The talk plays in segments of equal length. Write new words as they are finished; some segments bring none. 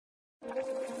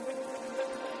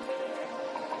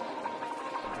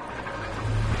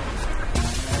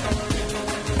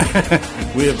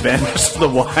We have banished the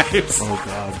wives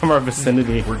from our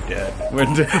vicinity. We're dead. We're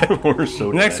dead. We're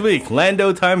so Next dead. week,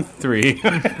 Lando time 3.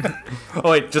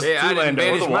 Oh wait, just Hey, I two didn't Lando.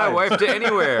 banish my wife to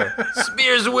anywhere.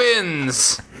 Spears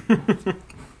wins.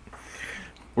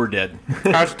 We're dead.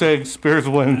 Hashtag Spears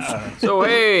wins. So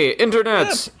hey,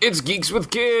 internets, it's Geeks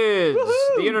with Kids,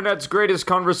 the internet's greatest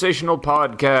conversational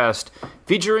podcast,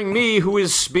 featuring me, who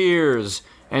is Spears,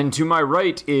 and to my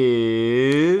right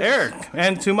is Eric,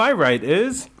 and to my right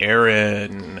is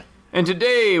Aaron. And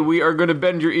today we are going to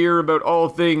bend your ear about all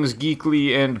things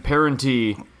geekly and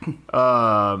parenty.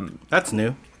 that's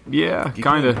new. Yeah,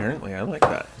 kind of. Apparently, I like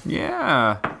that.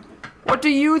 Yeah. What do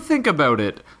you think about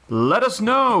it? Let us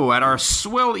know at our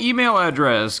swell email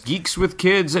address,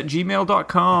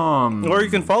 geekswithkids@gmail.com. Or you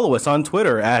can follow us on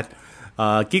Twitter at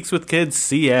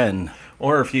GeeksWithKidsCN.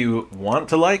 Or if you want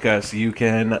to like us, you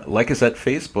can like us at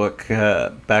Facebook,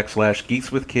 /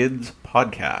 Geeks with Kids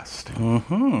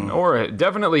podcast. Or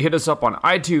definitely hit us up on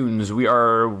iTunes. We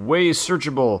are way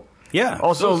searchable. Yeah.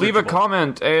 Also, So leave a searchable.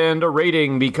 comment and a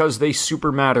rating because they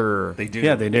super matter. They do.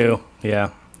 Yeah, they do.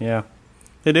 Yeah.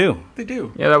 They do. They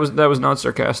do. Yeah, that was not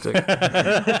sarcastic.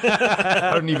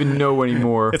 I don't even know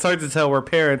anymore. It's hard to tell. We're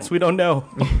parents. We don't know.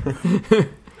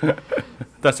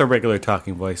 That's our regular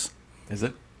talking voice. Is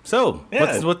it? So,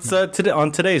 Yeah. what's today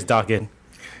on today's docket?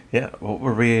 Yeah. What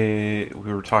were we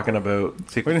were talking about?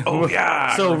 Oh,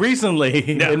 yeah. So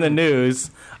recently Yeah. in the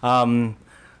news,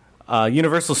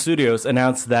 Universal Studios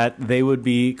announced that they would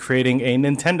be creating a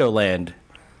Nintendo Land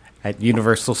at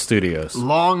Universal Studios.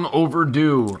 Long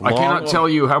overdue. I cannot tell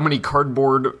you how many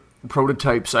cardboard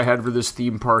prototypes I had for this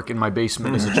theme park in my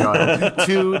basement as a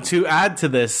child. to add to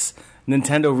this,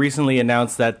 Nintendo recently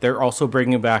announced that they're also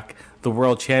bringing back the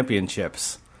World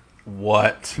Championships.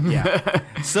 What? Yeah.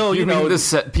 So You you know mean the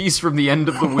set piece from the end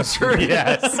of The Wizard?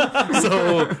 Yes.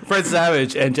 So Fred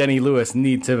Savage and Jenny Lewis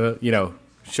need to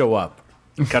show up.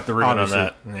 Cut the ribbon Obviously. on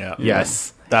that. Yeah.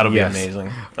 Yes. That'll be Yes.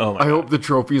 amazing. Oh, my I God. hope the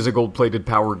trophy is a gold-plated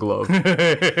Power Glove.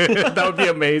 That would be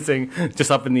amazing.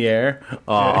 Just up in the air.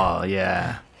 Oh,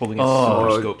 yeah. Holding a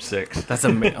Super Scope 6. That's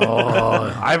amazing.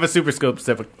 Oh, I have a Super Scope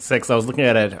 6. I was looking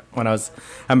at it when I was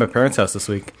at my parents' house this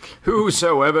week.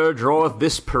 Whosoever draweth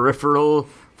this peripheral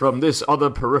from this other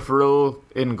peripheral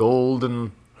in gold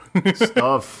and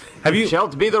stuff, Have you-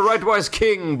 shalt be the rightwise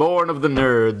king, born of the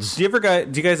nerds. Do you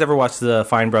guys ever watch the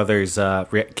Fine Brothers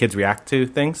kids react to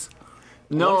things?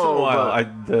 No, Once in a while,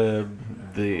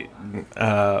 but-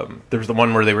 there was the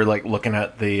one where they were like looking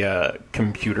at the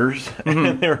computers,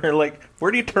 and they were like,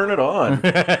 "Where do you turn it on?"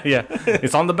 Yeah,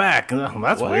 it's on the back. Oh,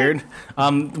 that's What? weird.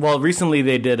 Well, recently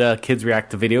they did kids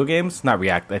react to video games. Not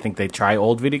react. I think they try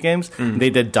old video games. They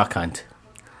did Duck Hunt.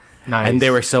 nice. And they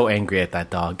were so angry at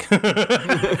that dog.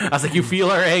 I was like, you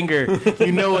feel our anger.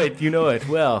 You know it.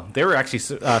 Well, they were actually,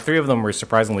 3 of them were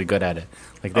surprisingly good at it.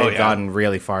 Like, they've gotten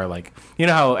really far. Like, you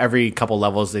know how every couple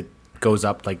levels it goes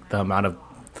up, like, the amount of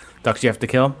ducks you have to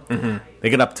kill? Mm-hmm.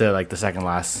 They get up to, like, the second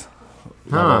last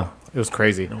level. It was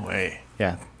crazy. No way.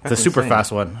 Yeah. It's That's a super insane.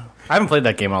 fast one. I haven't played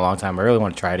that game in a long time. I really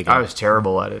want to try it again. I was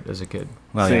terrible at it as a kid.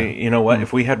 Well, See, yeah. you know what?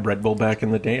 If we had Red Bull back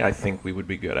in the day, I think we would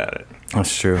be good at it.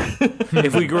 That's true.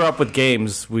 If we grew up with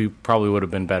games, we probably would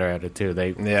have been better at it, too.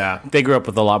 They grew up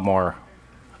with a lot more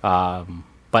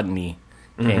buttony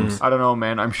games. I don't know,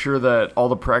 man. I'm sure that all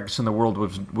the practice in the world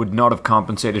would not have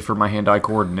compensated for my hand-eye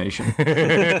coordination.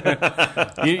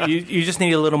 You just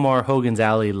need a little more Hogan's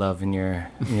Alley love in your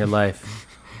life.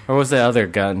 Or what was the other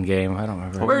gun game? I don't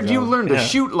remember. Where'd you learn to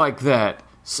shoot like that?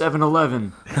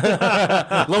 7-Eleven.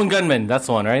 Lone Gunman, that's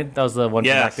the one, right? That was the one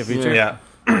from Back to the Future? Yeah.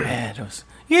 Man,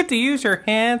 you have to use your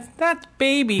hands. That's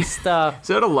baby stuff. Is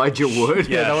that Elijah Wood?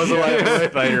 Yeah, that was a lot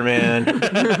of Spider-Man.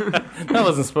 That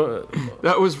wasn't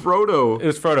That was Frodo. it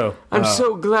was Frodo. I'm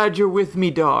so glad you're with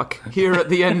me, Doc, here at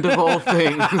the end of all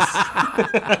things.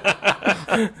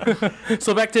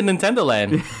 So back to Nintendo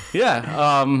Land.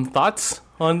 Yeah, thoughts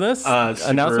on this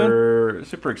announcement?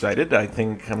 Super excited. I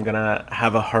think I'm going to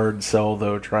have a hard sell,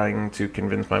 though, trying to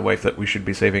convince my wife that we should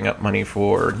be saving up money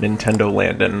for Nintendo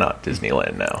Land and not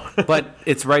Disneyland now. But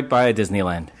it's right by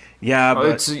Disneyland. Yeah,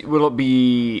 but Will it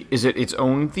be? Is it its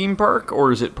own theme park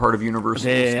or is it part of Universal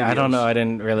Studios? I don't know. I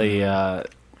didn't really. I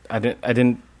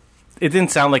didn't. It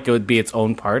didn't sound like it would be its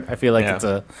own part. I feel like it's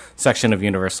a section of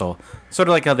Universal. Sort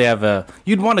of like how they have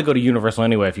you'd want to go to Universal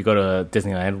anyway if you go to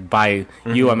Disneyland. By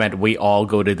you, I meant we all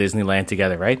go to Disneyland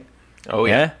together, right? oh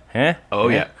yeah. Yeah? Oh,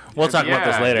 yeah. We'll talk about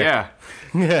this later. Yeah.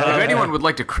 If anyone would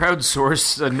like to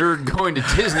crowdsource a nerd going to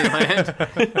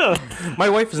Disneyland, My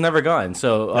wife has never gone,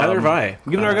 so... Neither have I.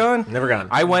 You've never gone? Never gone.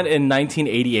 I went in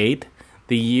 1988.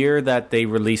 the year that they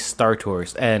released Star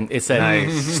Tours, and it said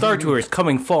Nice. Star Tours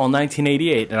coming fall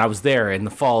 1988, and I was there in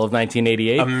the fall of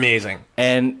 1988. Amazing.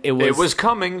 And it was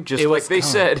coming, just like they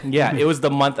said. Yeah, it was the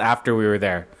month after we were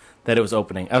there that it was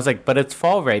opening. I was like, but it's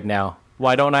fall right now.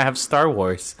 Why don't I have Star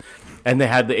Wars? And they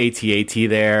had the AT-AT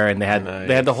there, and they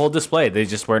had the whole display. They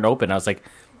just weren't open. I was like,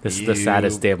 this is the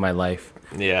saddest day of my life.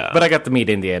 Yeah. But I got to meet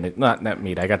Indiana. Not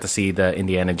meet. I got to see the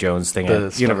Indiana Jones thing The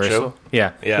at stunt Universal. show?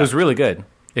 Yeah. Yeah. It was really good.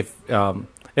 If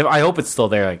I hope it's still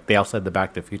there. Like they also had the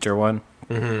Back to the Future one.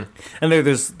 Mm-hmm. And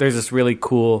there's this really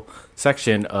cool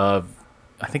section of,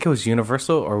 I think it was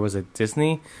Universal or was it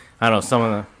Disney? I don't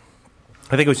know.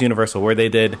 I think it was Universal where they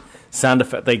did sound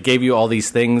effect. They gave you all these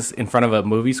things in front of a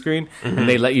movie screen, and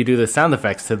they let you do the sound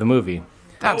effects to the movie.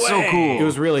 That's so cool. It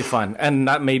was really fun, and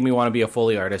that made me want to be a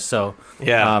Foley artist. So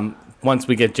Yeah. Once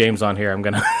we get James on here, I'm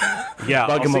gonna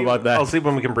bug him about that. I'll see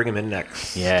when we can bring him in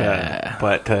next. Yeah.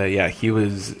 But he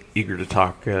was eager to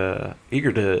talk. On.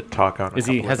 Has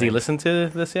he listened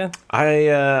to this yet?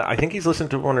 I think he's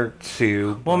listened to one or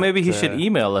two. Well, but, maybe he should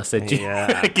email us at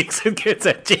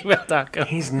geeksandkids@gmail.com.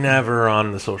 He's never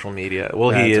on the social media. Well,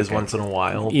 he is once in a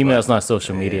while. Email's not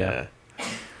social media.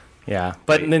 Yeah,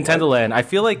 but Nintendo Land, I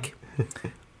feel like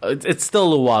it's still a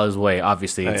little while away.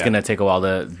 Obviously, it's going to take a while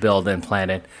to build and plan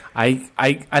it. I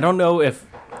don't know if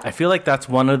I feel like that's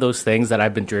one of those things that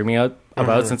I've been dreaming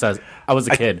about since I was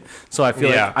a kid. So I feel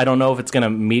like I don't know if it's going to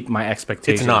meet my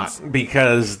expectations. It's not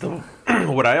because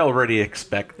what I already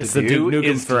expect it's to the do Duke Nukem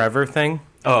is Forever thing.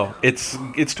 Oh, it's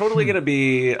totally going to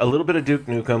be a little bit of Duke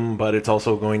Nukem, but it's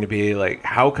also going to be like,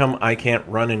 how come I can't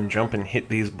run and jump and hit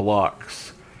these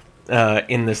blocks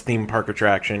in this theme park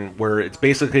attraction? Where it's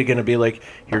basically going to be like,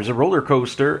 here's a roller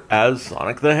coaster as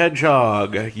Sonic the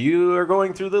Hedgehog. You are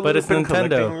going through the but loop it's and Nintendo.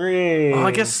 collecting rings. Oh,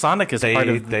 I guess Sonic is part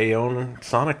of. They own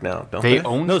Sonic now, don't they? They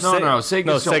own No, Sega. no, still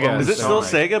Sega. owns Is it still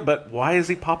Sonic. Sega? But why does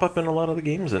he pop up in a lot of the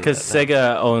games? Because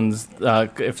Sega owns,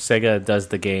 if Sega does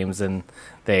the games and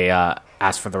they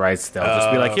ask for the rights, they'll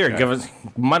just be like, here, give us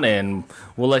money and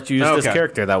we'll let you use this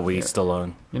character that we still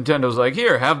own. Nintendo's like,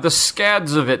 here, have the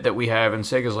scads of it that we have. And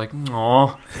Sega's like,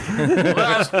 aw,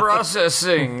 last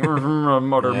processing.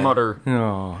 mutter.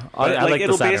 No, But, I like the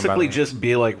it'll Saturn, by the basically way. just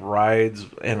be like rides,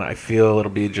 and I feel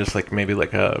it'll be just like maybe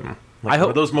like I one hope-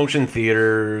 of those motion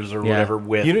theaters or whatever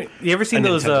with. You ever seen a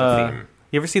those? Nintendo theme.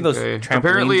 You ever seen those Okay. trampoline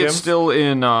Apparently, gyms? it's still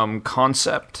in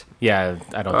concept. Yeah,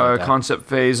 I don't like that. Concept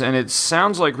phase, and it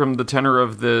sounds like from the tenor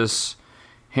of this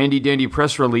handy dandy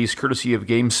press release, courtesy of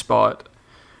GameSpot,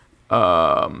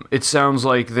 it sounds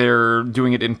like they're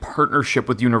doing it in partnership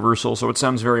with Universal. So it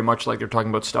sounds very much like they're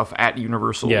talking about stuff at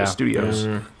Universal Studios.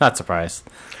 Not surprised.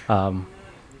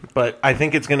 But I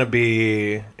think it's gonna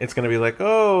be like,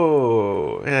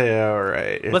 oh yeah, all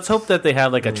right. Let's hope that they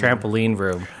have like a trampoline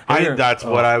room. That's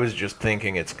what I was just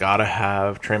thinking. It's gotta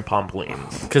have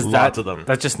trampolines Because lots of them.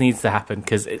 That just needs to happen.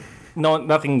 Because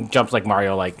nothing jumps like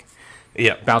Mario, like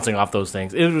Yeah. bouncing off those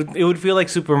things. It would feel like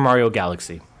Super Mario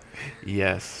Galaxy.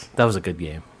 Yes. That was a good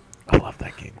game. I love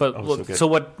that game. But That was so good. so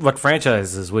what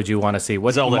franchises would you want to see?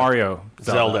 What's Zelda. Mario?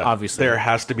 Zelda, obviously. there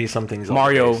has to be something Zelda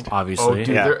Mario, based. obviously. Oh,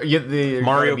 dude, Yeah.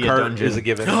 Mario Kart is a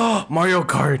given. Mario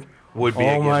Kart Would be.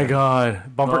 Oh my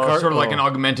god, bumper cart, sort of like an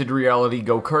augmented reality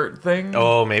go-kart thing.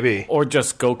 Oh, maybe or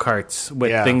just go karts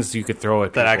with things you could throw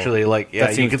at that people. actually like That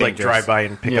you seems could like dangerous. drive by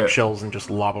and pick Yeah. up shells and just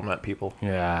lob them at people.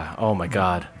 Yeah. Oh my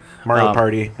god. Mario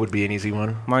Party would be an easy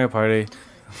one. Mario Party.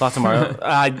 Lots of Mario.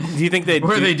 Do you think they?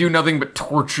 Where they do nothing but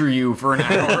torture you for an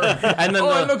hour. And then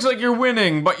it looks like you're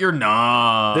winning, but you're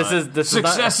not. This is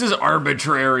Success is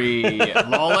arbitrary.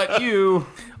 Lol at you.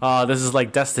 This is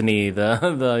like Destiny,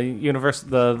 the universe,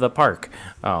 the park.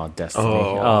 Oh, Destiny.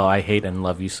 Oh, I hate and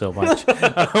love you so much.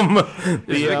 Why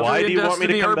do you want me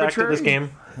to Destiny come back to this arbitrary?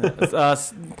 game?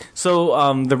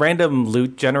 So the random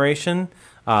loot generation.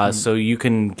 So you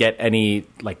can get any,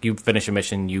 like, you finish a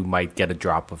mission, you might get a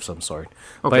drop of some sort.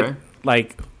 Okay. But,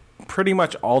 like, pretty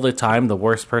much all the time, the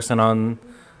worst person on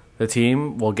the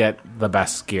team will get the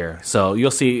best gear. So you'll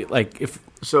see, like, if...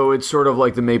 So it's sort of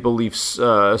like the Maple Leafs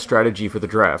strategy for the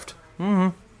draft. Mm-hmm.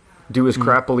 Do as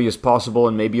crappily as possible,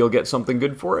 and maybe you'll get something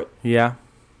good for it. Yeah.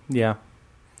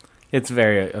 It's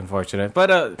very unfortunate.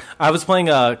 But I was playing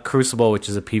Crucible, which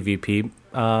is a PvP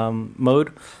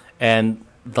mode, and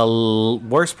the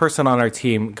worst person on our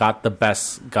team got the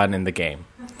best gun in the game.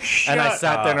 And I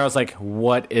sat there and I was like,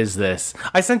 what is this?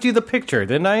 I sent you the picture,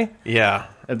 didn't I? Yeah.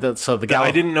 So the guy...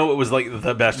 I didn't know it was like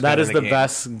the best. That gun is in the game.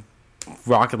 best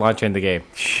rocket launcher in the game.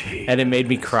 Jeez. And it made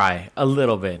me cry a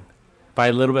little bit. By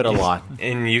a little bit, a lot.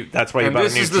 And that's why you And bought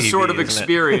this a new is the TV, sort of isn't it?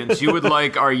 experience you would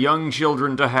like our young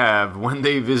children to have when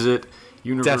they visit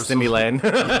Universal. Destiny Land.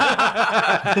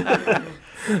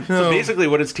 So basically,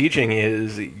 what it's teaching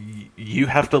is you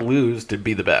have to lose to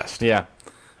be the best. Yeah.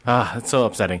 It's so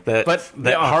upsetting. But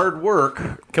hard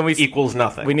work equals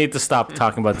nothing. We need to stop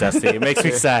talking about Destiny. It makes me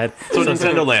sad. So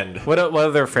Nintendo Land. What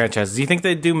other franchises? Do you think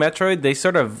they'd do Metroid? They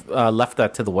sort of left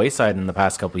that to the wayside in the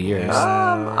past couple of years.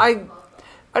 I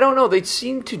don't know. They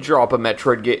seem to drop a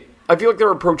Metroid game. I feel like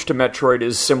their approach to Metroid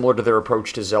is similar to their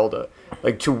approach to Zelda.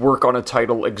 Like, to work on a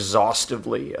title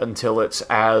exhaustively until it's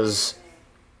as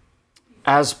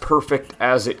perfect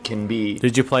as it can be.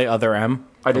 Did you play Other M?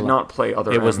 I did not play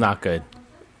Other M. It was not good.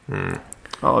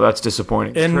 Oh, that's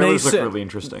disappointing. And trailers look really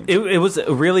interesting. It was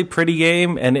a really pretty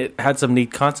game, and it had some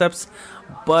neat concepts,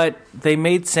 but they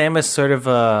made Samus sort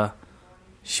of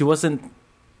she wasn't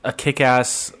a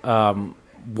kick-ass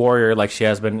warrior like she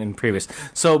has been in previous.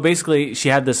 So basically, she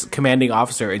had this commanding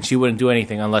officer, and she wouldn't do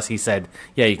anything unless he said,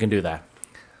 yeah, you can do that.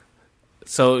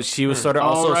 So she was sort of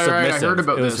also submissive. Right. I heard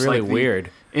about it was this. really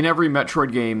weird. In every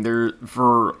Metroid game,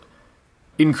 for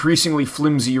increasingly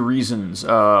flimsy reasons,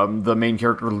 the main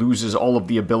character loses all of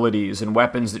the abilities and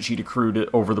weapons that she'd accrued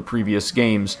over the previous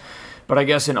games. But I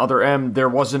guess in Other M, there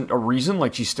wasn't a reason.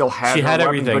 Like, she still had her weapons,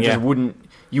 everything, but just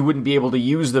you wouldn't be able to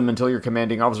use them until your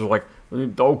commanding officer was like,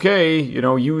 okay,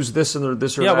 use this or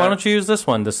this or that. Yeah, why don't you use this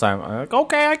one this time? I'm like,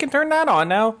 okay, I can turn that on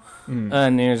now.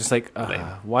 And you're just like,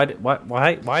 why didn't you just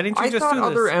do this? I thought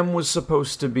Other M was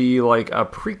supposed to be like a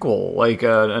prequel, like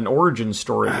an origin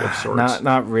story of sorts.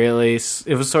 Not really.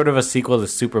 It was sort of a sequel to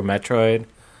Super Metroid.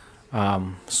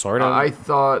 Sort of. I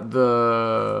thought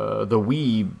the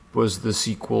Wii was the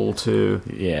sequel to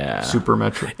Super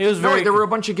Metroid. It was very. There were a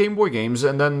bunch of Game Boy games,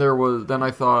 and then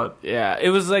I thought. Yeah, it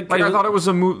was like I thought it was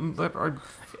a movie.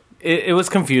 It was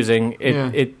confusing.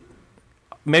 It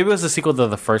maybe it was a sequel to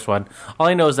the first one. All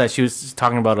I know is that she was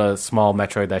talking about a small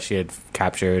Metroid that she had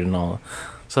captured and all.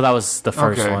 So that was the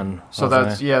first one. So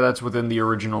that's within the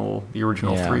original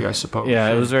 3, I suppose. Yeah,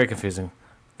 it was very confusing.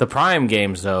 The Prime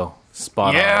games, though, spot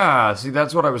on. Yeah, see,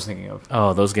 that's what I was thinking of.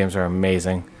 Oh, those games are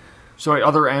amazing. So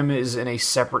Other M is in a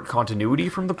separate continuity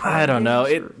from the Prime. I don't know.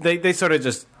 Games, they sort of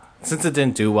just, since it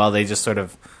didn't do well, they just sort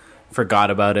of forgot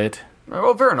about it.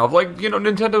 Well, fair enough. Like,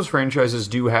 Nintendo's franchises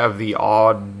do have the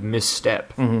odd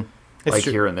misstep, like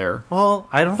here and there. Well,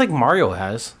 I don't think Mario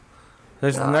has.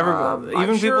 There's never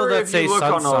even people that say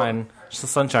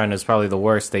Sunshine is probably the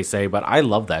worst. They say, but I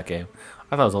love that game.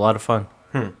 I thought it was a lot of fun.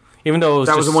 Even though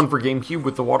that was the one for GameCube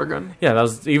with the water gun. Yeah, that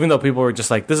was. Even though people were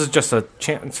just like, "This is just a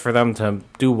chance for them to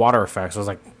do water effects," I was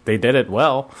like, "They did it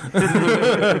well."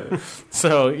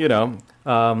 So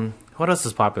what else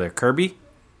is popular? Kirby.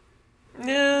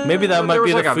 Yeah, maybe that might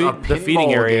be the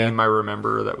feeding area. Game I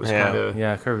remember that was kind of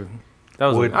Kirby. That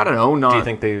was. I don't know. Do you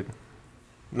think they?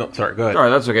 No, sorry. Go ahead. All right,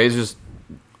 that's okay. It's just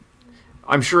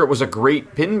I'm sure it was a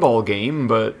great pinball game,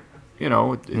 but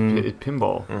it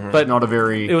pinball, but not a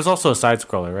very. It was also a side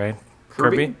scroller, right?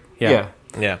 Kirby? Yeah.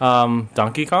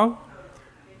 Donkey Kong.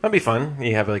 That'd be fun.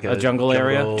 You have like a jungle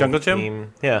area, jungle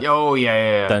gym. Yeah. Oh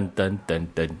yeah. Dun dun dun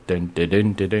dun dun dun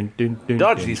dun dun dun dun.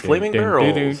 Dodge these flaming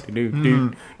barrels. Here's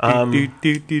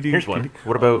one.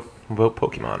 What about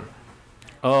Pokemon?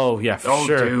 Oh yeah,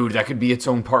 sure. Dude, that could be its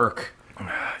own park.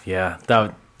 Yeah,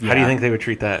 How do you think they would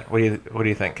treat that? What do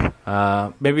you think?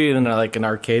 Maybe in an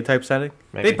arcade type setting.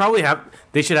 Maybe.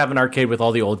 They should have an arcade with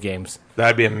all the old games.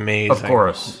 That'd be amazing. Of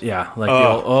course. Yeah, like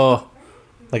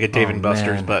like a Dave and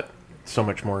Buster's, but so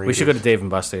much more. We should go to Dave and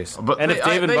Buster's. But if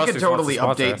Dave and Buster's could totally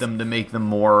update them to make them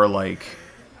more like,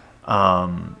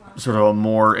 sort of a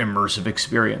more immersive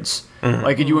experience.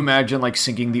 Like, could you imagine like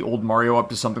syncing the old Mario up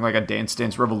to something like a Dance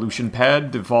Dance Revolution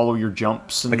pad to follow your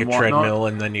jumps and like a whatnot? treadmill,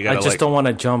 and then you got. I just don't want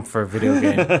to jump for a video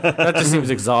game. That just seems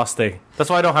exhausting. That's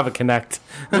why I don't have a Kinect.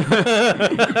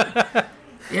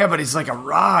 Yeah, but it's like a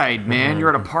ride, man. You're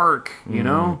at a park, you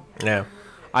know. Yeah.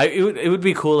 It would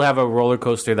be cool to have a roller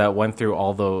coaster that went through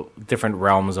all the different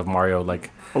realms of Mario,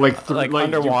 like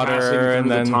underwater,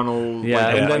 and then the tunnel,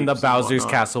 and then the Bowser's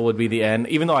castle would be the end.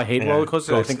 Even though I hate roller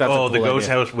coasters, I think that's a cool the Ghost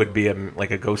idea. House would be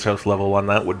like a Ghost House level one.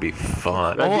 That would be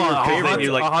fun. A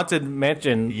haunted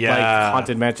mansion,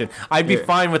 haunted mansion. I'd be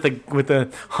fine with a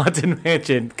haunted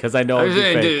mansion because I know it'd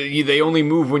be fake. They only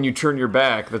move when you turn your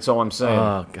back. That's all I'm saying.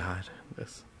 Oh God,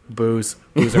 booze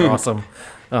are awesome.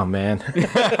 Oh man,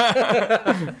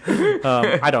 I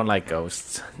don't like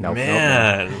ghosts. No,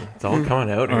 man, it's all coming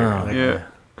out here.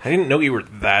 I didn't know you were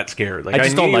that scared. Like, I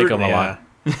just don't like them a lot.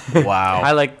 Wow,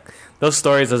 I like those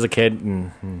stories as a kid.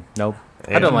 Nope,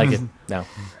 I don't like it. No.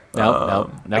 I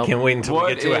can't wait until we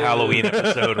get to a Halloween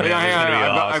episode.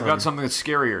 I've got something that's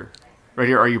scarier. Right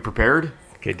here. Are you prepared?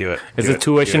 Okay, do it. Is Do it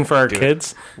tuition do for our do it.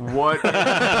 kids? What? Forget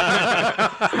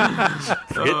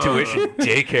tuition,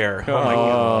 daycare. Oh my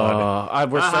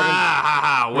god. We're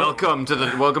starting.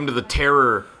 Welcome to the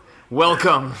terror.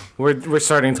 Welcome. We're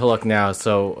starting to look now.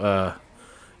 So,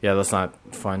 yeah, that's not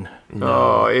fun.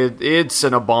 Oh, it's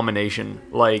an abomination.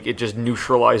 Like, it just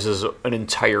neutralizes an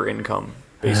entire income,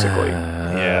 basically.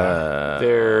 Yeah.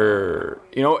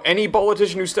 Any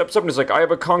politician who steps up and is like, I have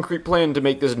a concrete plan to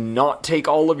make this not take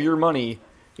all of your money,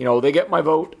 they get my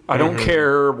vote. I don't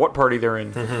care what party they're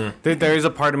in. There is a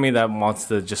part of me that wants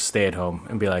to just stay at home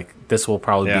and be like, this will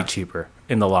probably be cheaper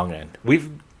in the long end.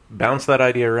 We've bounced that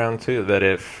idea around too, that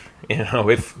if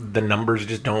the numbers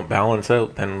just don't balance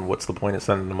out, then what's the point of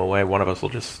sending them away? One of us will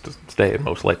just stay,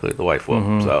 most likely the wife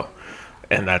will. So,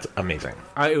 and that's amazing.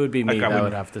 It would be me that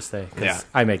would have to stay, because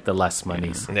I make the less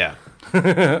monies. Yeah.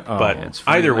 But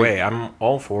either way, I'm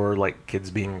all for like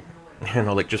kids being,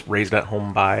 just raised at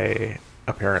home by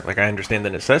a parent. Like, I understand the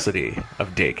necessity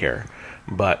of daycare,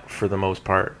 but for the most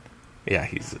part, yeah,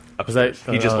 he's upstairs.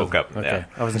 He just woke up. Okay. Yeah.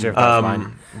 I wasn't sure if that was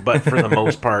mine. But for the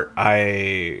most part,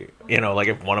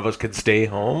 if one of us could stay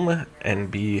home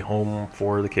and be home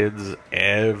for the kids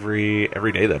every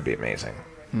day, that'd be amazing.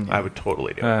 I would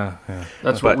totally do it. Yeah.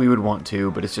 That's what we would want to,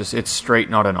 but it's straight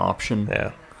not an option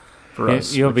Yeah. for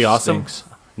us. It would be which awesome. stinks.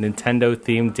 Nintendo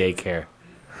themed daycare.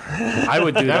 I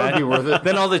would do that. That would be worth it.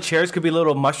 Then all the chairs could be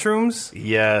little mushrooms.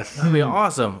 Yes. That'd be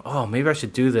awesome. Oh, maybe I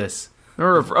should do this.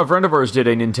 Or a friend of ours did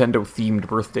a Nintendo themed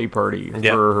birthday party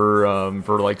Yeah. for her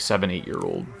for like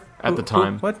 7-8-year-old at the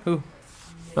time. Who?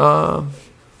 Uh,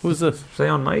 Who's this? say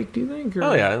on mic, do you think? Or?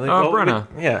 Oh yeah. Brenna.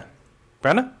 Yeah.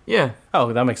 Brenna? Yeah.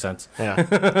 Oh, that makes sense. Yeah.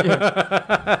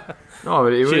 No,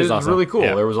 but it She is was awesome. really cool.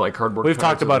 Yeah. There was like cardboard. We've cutouts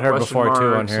talked about with her question before, too,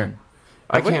 on marks, here. and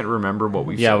I can't remember what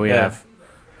we Yeah, said. we Yeah. have.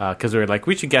 Because we were like,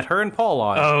 we should get her and Paul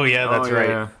on. Oh yeah, that's yeah, right.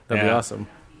 yeah. That'd be Yeah. awesome.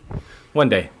 One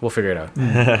day, we'll figure it out.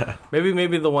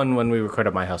 maybe the one when we record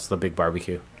at my house, the big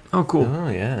barbecue. Oh, cool. Oh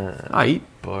yeah. I eat.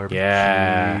 Barbecues.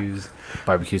 Yeah.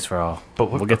 Barbecues for all. But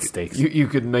what we'll get barbe- steaks. You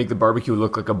could make the barbecue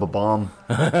look like a bomb.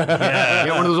 Yeah.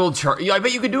 One of those old I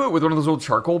bet you could do it with one of those old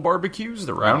charcoal barbecues,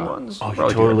 the round ones. Oh, you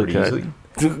Probably totally do it pretty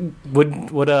could. easily.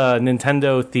 Would a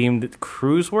Nintendo themed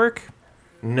cruise work?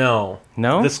 No.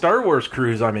 No? The Star Wars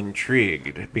cruise, I'm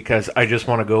intrigued because I just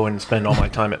want to go and spend all my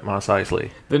time at Mos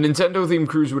Eisley. The Nintendo themed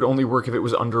cruise would only work if it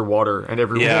was underwater and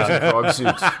everyone Yeah. was in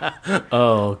frog suits.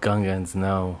 Oh, Gungans,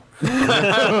 no.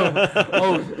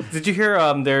 Oh, did you hear?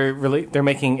 They're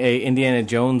making a Indiana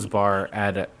Jones bar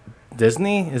at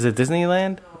Disney. Is it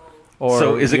Disneyland? Or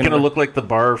So is it going to look like the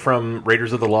bar from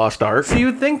Raiders of the Lost Ark? So you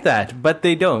would think that, but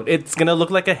they don't. It's going to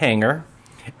look like a hangar,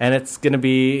 and it's going to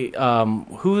be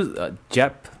who's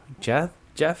Jeff?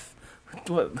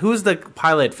 Who's the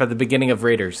pilot for the beginning of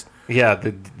Raiders? Yeah,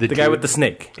 the guy with the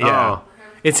snake. Yeah. Oh.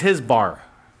 It's his bar,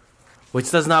 which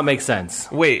does not make sense.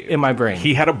 Wait, in my brain,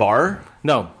 he had a bar?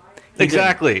 no. He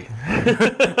Exactly.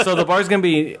 So the bar's going to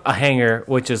be a hangar,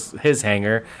 which is his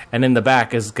hangar, and in the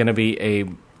back is going to be a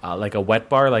like a wet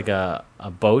bar, like a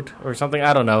boat or something.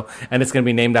 I don't know, and it's going to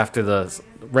be named after the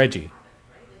Reggie,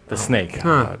 the snake.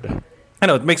 God. I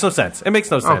know it makes no sense. It makes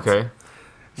no sense. Okay.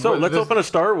 So But let's this- open a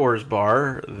Star Wars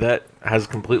bar that has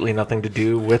completely nothing to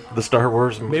do with the Star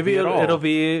Wars movie Maybe at all. it'll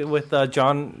be with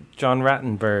John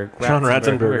Ratzenberger. John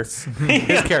Ratzenberger.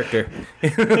 His character,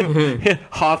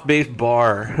 Hoth-based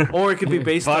bar. or it could be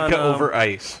based Vodka on over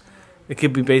ice. It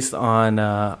could be based on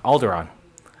Alderaan,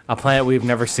 a planet we've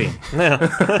never seen. Yeah.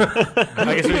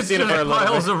 I guess we've seen it for a little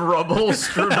piles bit. of rubble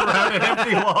strewn around an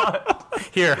empty lot.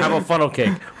 Here, have a funnel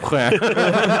cake.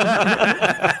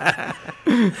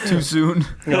 Too soon.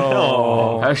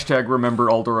 Oh. Hashtag remember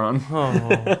Alderaan.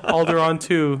 Alderaan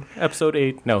 2, Episode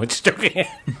 8. No, just joking.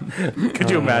 Could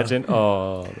you imagine?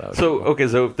 Oh, that would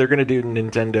So if they're gonna do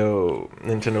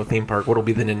Nintendo theme park, what'll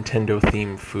be the Nintendo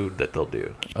theme food that they'll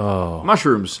do?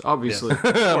 Mushrooms, obviously.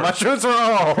 mushrooms for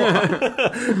all.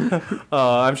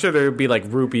 I'm sure there would be like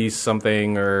rupees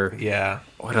something, or Yeah.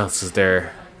 what else is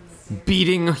there?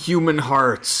 Beating human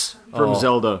hearts from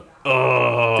Zelda.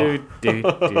 Fried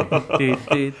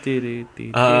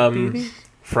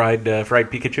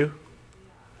Fried Pikachu.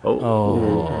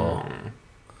 Oh.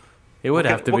 It would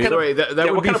have to what be. kind of- Wait, that Yeah,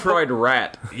 would what be kind of fried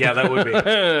rat. Yeah, that would be.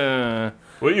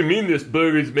 What do you mean this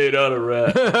burger's made out of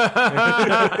rat?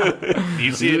 Do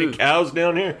you see any cows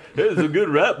down here? This is a good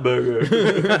rat burger.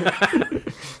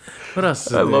 What else?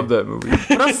 Is I love that movie.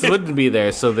 What else wouldn't be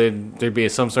there? So there'd be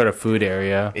some sort of food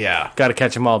area. Yeah. Got to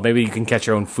catch them all. Maybe you can catch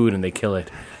your own food and they kill it.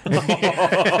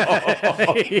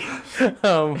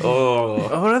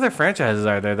 Oh. What other franchises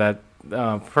are there that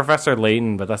Professor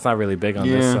Layton, but that's not really big on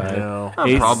this side. No.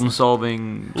 Problem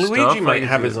solving. Luigi might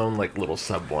have his own like little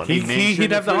sub one.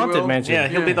 He'd have the haunted mansion. Yeah,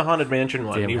 he'll be the haunted mansion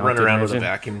one. Damn You run haunted around with a mansion.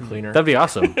 vacuum cleaner. That'd be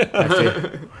awesome.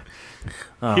 Actually.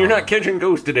 You're not catching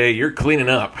ghosts today. You're cleaning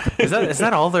up. Is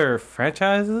that all their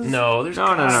franchises? No, there's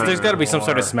No. There's got to be some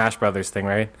sort of Smash Brothers thing,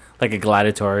 right? Like a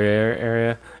gladiator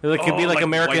area. It could be like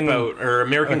American Wipeout or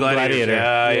American Gladiator. Gladiator.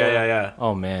 Yeah.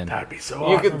 Oh man. That'd be so You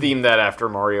awesome. could theme that after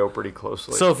Mario pretty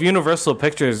closely. So if Universal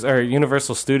Pictures or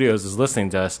Universal Studios is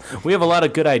listening to us, we have a lot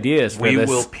of good ideas for We this.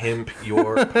 will pimp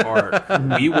your park.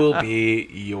 We will be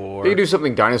your. they could do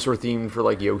something dinosaur themed for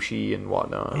like Yoshi and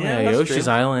whatnot. Yeah, Yeah, that's Yoshi's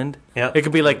true. Island. Yeah. It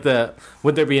could be like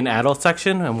would there be an adult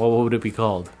section, and what would it be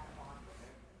called?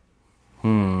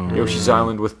 Yoshi's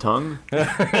Island with tongue.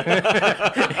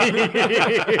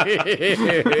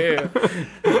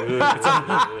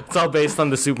 It's all based on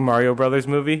the Super Mario Brothers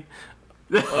movie.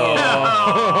 Dennis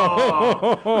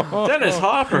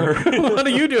Hopper. What are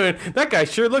you doing? That guy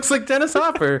sure looks like Dennis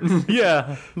Hopper.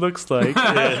 Yeah, looks like.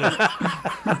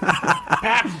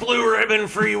 Pabst Blue Ribbon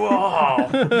for you all.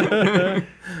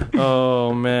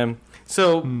 Oh man.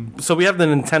 So we have the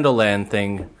Nintendo Land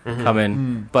thing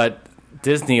coming, but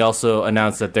Disney also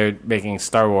announced that they're making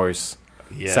Star Wars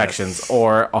Yes. sections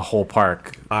or a whole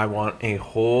park. I want a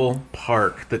whole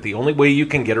park that the only way you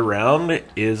can get around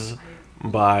is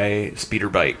by speeder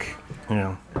bike.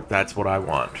 Yeah. That's what I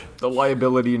want. The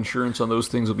liability insurance on those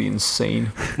things will be insane.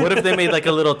 What if they made like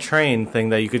a little train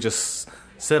thing that you could just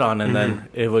sit on and then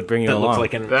it would bring you That along? looks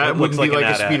like an. That looks wouldn't be like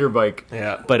an a speeder bike.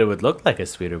 Yeah. But it would look like a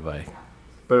speeder bike.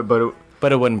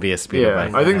 But It wouldn't be a speeder yeah,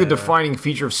 bike. I think the defining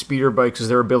feature of speeder bikes is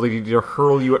their ability to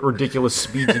hurl you at ridiculous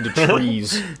speeds into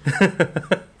trees.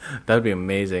 That'd be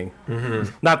amazing.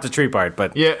 Not the tree part,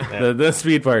 but Yeah. the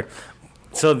speed part.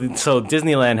 So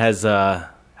Disneyland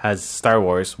has Star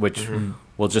Wars, which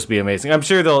will just be amazing. I'm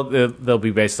sure they'll be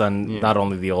based on not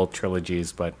only the old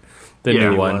trilogies, but the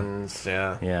new one. Ones,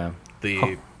 yeah. Yeah.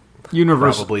 The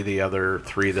Universal. probably the other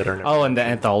three that are. Oh, and the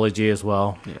anthology as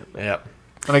well, Yeah.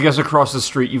 And I guess across the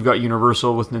street you've got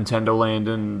Universal with Nintendo Land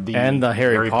and the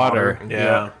Harry Potter.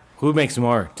 Yeah. Who makes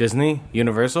more, Disney,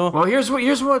 Universal? Well, here's what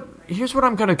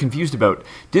I'm kind of confused about.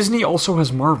 Disney also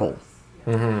has Marvel.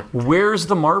 Where's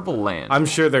the Marvel Land? I'm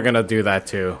sure they're gonna do that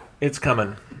too. It's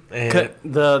coming. And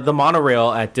The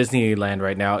monorail at Disneyland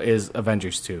right now is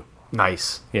Avengers 2.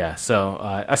 Nice. Yeah, so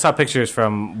I saw pictures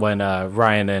from when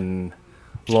Ryan and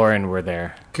Lauren were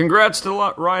there. Congrats to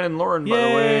Ryan and Lauren, by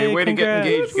the way. Yay, Way to get congrats.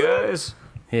 engaged, guys.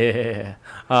 Yeah.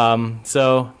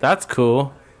 So that's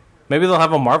cool. Maybe they'll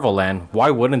have a Marvel Land.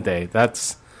 Why wouldn't they?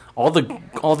 That's all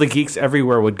the geeks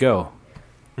everywhere would go.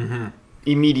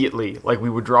 Immediately, like we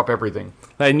would drop everything.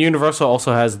 And Universal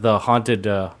also has the haunted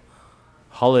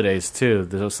holidays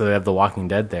too. So they have the Walking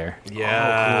Dead there.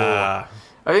 yeah.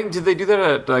 I think, did they do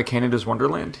that at Canada's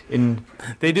Wonderland?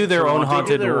 They do their own They do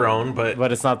haunted, their own,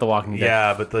 but it's not the Walking Dead.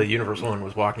 yeah, but the Universal one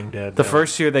was Walking Dead. The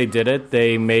first year they did it,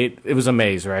 it was a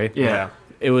maze, right? Yeah.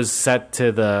 It was set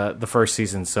to the first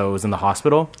season, so it was in the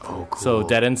hospital. Oh, cool. So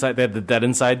they had the dead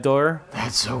inside door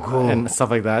That's so cool. and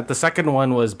stuff like that. The second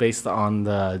one was based on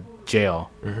the jail,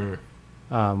 which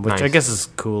I Nice. guess is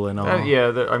cool and all.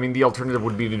 The alternative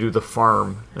would be to do the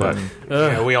farm. but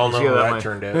yeah, we all know See how how that that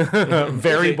turned out.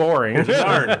 Very boring. Here's a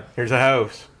barn. Here's a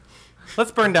house.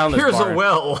 Let's burn down this Here's barn. a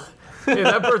well. Yeah,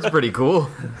 that bird's pretty cool.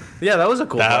 Yeah, that was a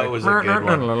cool That part. was a good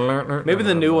one. Maybe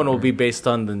the new one will be based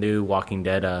on the new Walking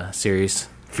Dead series.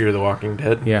 Fear the Walking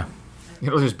Dead. Yeah.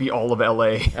 It'll just be all of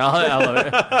LA. I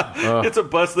love It's a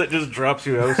bus that just drops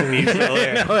you out in East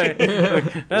LA.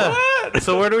 it.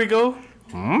 So where do we go?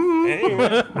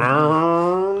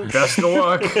 Best of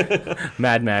luck.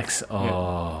 Mad Max.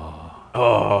 Oh.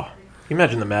 Oh, can you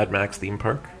imagine the Mad Max theme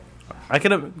park? I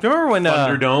could have. Do you remember when?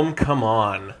 Thunderdome, come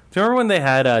on. Do you remember when they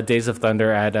had Days of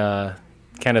Thunder at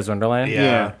Canada's Wonderland?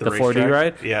 Yeah, the 4D racetrack.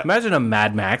 ride. Yeah. Imagine a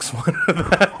Mad Max one.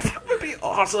 That would be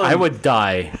awesome. I would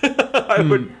die. I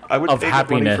would of pay good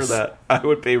money happiness. for that. I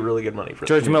would pay really good money for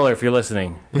George that. Miller, if you're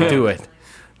listening, do it.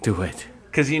 Do it.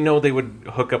 Because they would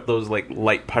hook up those like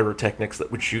light pyrotechnics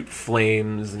that would shoot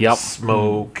flames and Yep.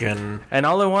 smoke and And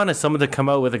all I want is someone to come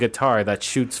out with a guitar that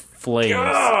shoots flames.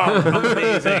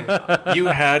 amazing. You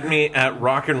had me at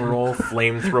rock and roll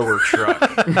flamethrower truck.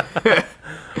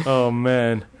 Oh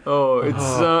man,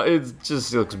 It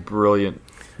just looks brilliant.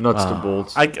 Nuts to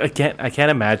bolts. I can't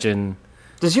imagine.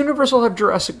 Does Universal have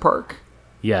Jurassic Park?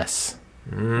 Yes,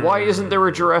 Why isn't there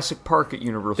a Jurassic Park at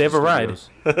Universal? they have a ride. Studios?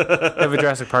 They have a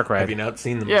Jurassic Park Have you ride. not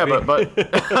seen the movie? Yeah, but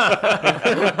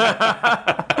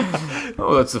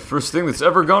oh, that's the first thing that's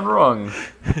ever gone wrong.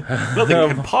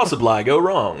 nothing could possibly go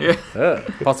wrong. Yeah.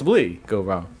 Possibly go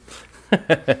wrong.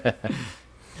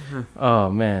 Oh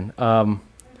man.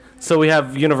 So we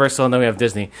have Universal and then we have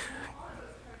Disney.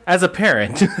 As a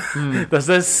parent, does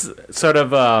this sort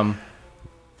of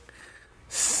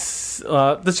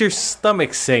does your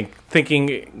stomach sink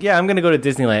thinking, yeah, I'm going to go to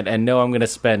Disneyland and know I'm going to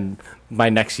spend my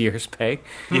next year's pay?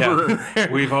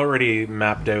 Yeah, we've already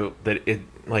mapped out that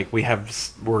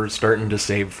we're starting to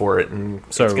save for it, and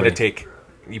it's going to take.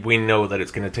 We know that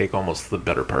it's going to take almost the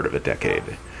better part of a decade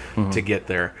to get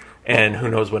there, and who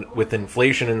knows what with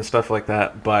inflation and stuff like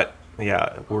that. But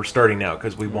yeah, we're starting now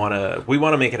because we want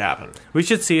to make it happen. We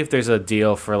should see if there's a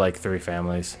deal for like 3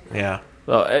 families. Yeah,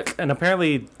 well, and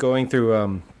apparently going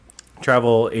through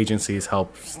travel agencies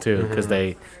helps too because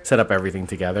they set up everything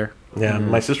together. Yeah,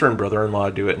 my sister and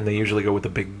brother-in-law do it, and they usually go with a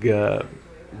big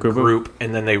group,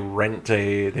 and then they don't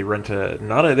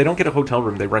get a hotel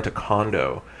room, they rent a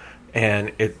condo,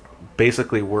 and it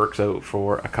basically works out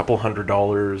for a couple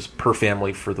 $100 per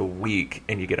family for the week,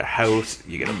 and you get a house,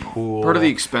 you get a pool. Part of the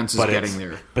expense is getting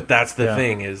there. But that's the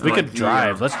thing is, we could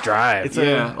drive. Let's drive.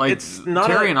 It's not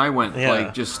Terry and I went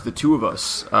like just the two of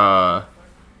us.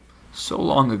 So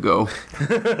long ago.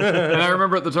 And I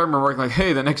remember at the time we were like,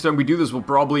 hey, the next time we do this, we'll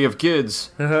probably have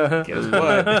kids. Guess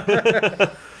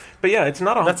what? But yeah, it's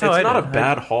not a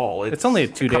bad haul. It's only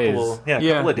 2 days. Couple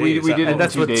of days. We did it in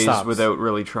that's 2 days stops. without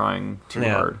really trying too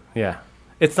hard. Yeah.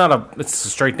 It's a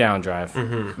straight down drive.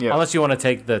 Yeah. Unless you want to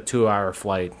take the 2-hour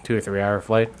flight, 2 or 3 hour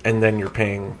flight. And then you're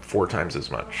paying 4 times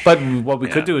as much. But what we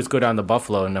could do is go down to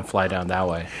Buffalo and then fly down that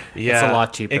way. Yeah. It's a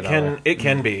lot cheaper It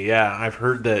can be, yeah. I've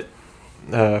heard that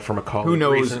from a colleague Who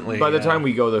knows? recently. By the time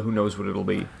we go, though, who knows what it'll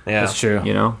be? Yeah. That's true.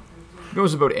 You know? Who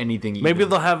knows about anything even. Maybe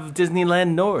they'll have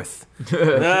Disneyland North.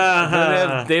 They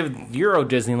have Euro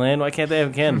Disneyland. Why can't they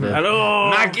have Canada? Hello!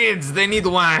 My kids, they need the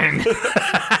wine.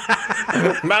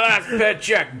 My last pet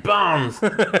check bombs.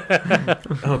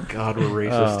 Oh God, we're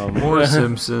racist. More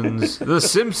Simpsons. The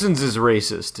Simpsons is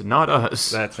racist, not us.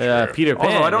 That's true. Peter Pan.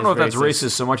 Although I don't know if that's racist.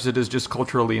 racist so much as it is just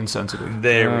culturally insensitive.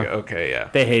 There we go. Okay, yeah.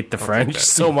 They hate the French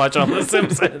so much on The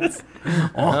Simpsons.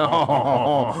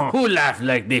 Who laughed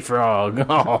like the frog?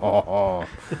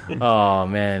 Oh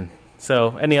man.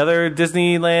 So, any other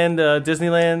Disneyland?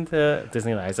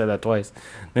 I said that twice.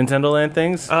 Nintendo Land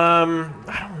things? I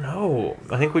don't know.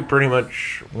 I think we pretty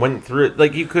much went through it.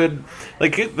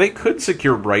 They could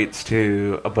secure rights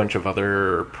to a bunch of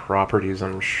other properties,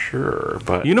 I'm sure.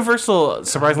 But Universal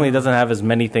surprisingly doesn't have as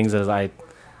many things as I.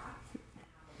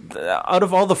 Out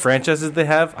of all the franchises they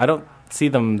have, I don't see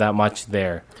them that much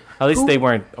there. At least they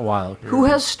weren't a while. Who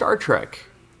has Star Trek?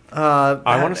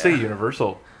 I want to say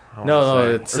Universal. No,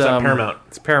 it's Paramount.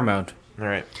 It's Paramount. All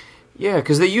right. Yeah,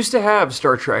 because they used to have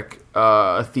Star Trek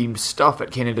themed stuff at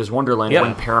Canada's Wonderland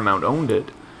when Paramount owned it.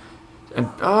 And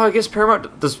I guess Paramount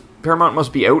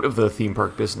must be out of the theme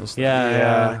park business.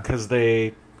 Yeah. Because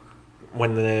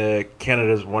when the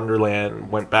Canada's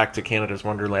Wonderland went back to Canada's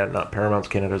Wonderland, not Paramount's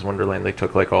Canada's Wonderland, they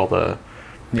took like all the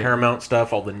Paramount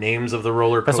stuff, all the names of the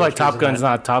roller coasters. That's why Top Gun's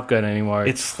not Top Gun anymore.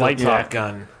 It's Flight Top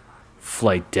Gun.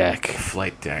 Flight Deck.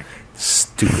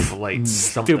 Stupid Flight.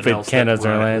 Stupid Canada's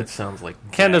Wonderland. It sounds like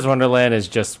Canada's Wonderland is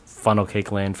just funnel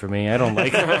cake land for me. I don't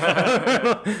like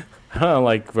I don't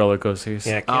like roller coasters.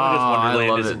 Yeah, Canada's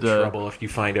Wonderland is in trouble if you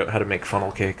find out how to make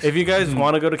funnel cakes. If you guys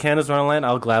want to go to Canada's Wonderland,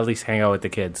 I'll gladly hang out with the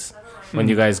kids when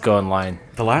you guys go online.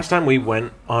 The last time we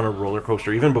went on a roller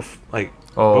coaster, even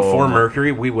before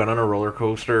Mercury, we went on a roller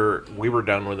coaster. We were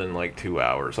done within like 2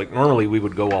 hours. Like normally we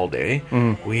would go all day.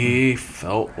 We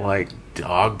felt like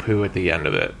dog poo at the end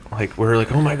of it. Like we were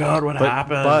like, oh my God, what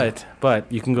happened? But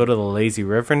you can go to the Lazy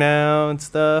River now and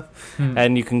stuff,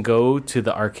 and you can go to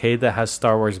the arcade that has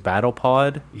Star Wars Battle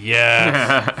Pod.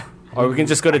 Yes. Or we can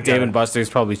just go to Dave & Buster's,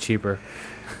 probably cheaper.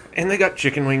 And they got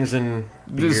chicken wings and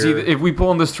beer. See, if we pull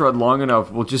on this thread long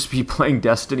enough, we'll just be playing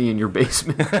Destiny in your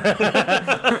basement.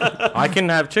 I can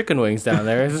have chicken wings down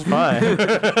there. This is fine.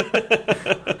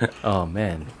 Oh,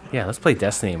 man. Yeah, let's play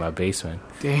Destiny in my basement.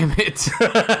 Damn it.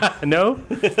 No?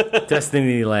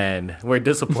 Destiny Land, where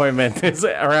disappointment is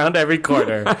around every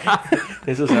corner.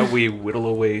 This is how we whittle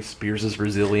away Spears'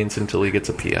 resilience until he gets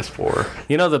a PS4.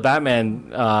 You know the Batman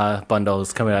bundle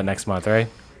is coming out next month, right?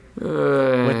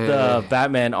 With the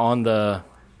Batman on the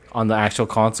actual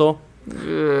console, and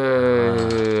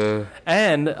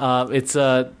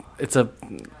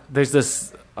there's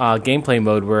this gameplay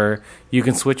mode where you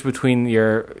can switch between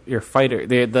your fighter,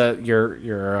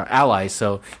 your allies.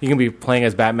 So you can be playing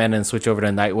as Batman and switch over to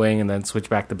Nightwing, and then switch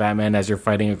back to Batman as you're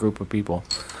fighting a group of people.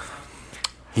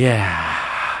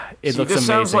 Yeah, it looks amazing. This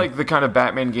sounds like the kind of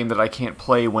Batman game that I can't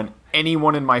play when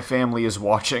anyone in my family is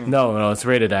watching. No, it's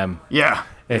rated M. Yeah.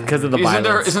 Because of the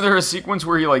violence. Isn't there a sequence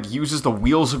where he uses the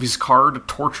wheels of his car to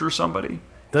torture somebody?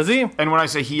 Does he? And when I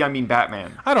say he, I mean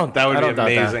Batman. I don't. That would I be don't doubt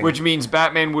that. amazing. Which means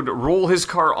Batman would roll his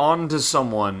car onto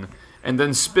someone and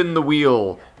then spin the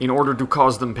wheel in order to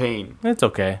cause them pain. It's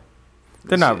okay.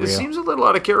 They're not It real. seems a little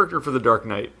out of character for the Dark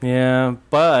Knight. Yeah,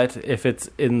 but if it's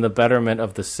in the betterment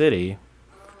of the city,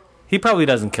 he probably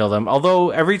doesn't kill them. Although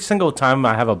every single time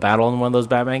I have a battle in one of those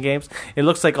Batman games, it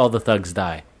looks like all the thugs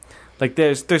die. Like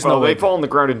there's Well, no way. they fall on the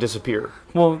ground and disappear.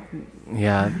 Well,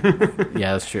 yeah,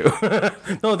 yeah, that's true.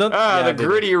 No, don't. yeah, The they-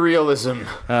 gritty realism.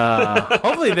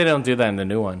 Hopefully they don't do that in the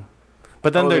new one.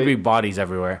 But then Oh, there'd they- be bodies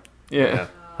everywhere. Yeah.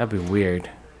 That'd be weird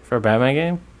for a Batman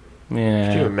game. Could you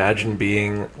Yeah, imagine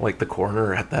being like the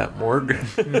coroner at that morgue?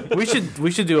 we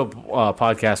should do a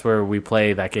podcast where we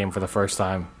play that game for the first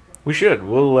time. We should.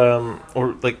 We'll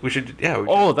or like we should. Yeah. We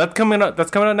Oh, that's coming up.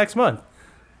 That's coming out next month.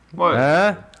 What?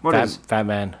 Huh? What is-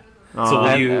 Batman? So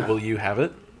will you have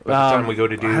it by the time we go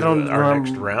to do I don't, our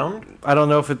next round? I don't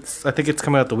know if it's. I think it's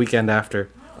coming out the weekend after.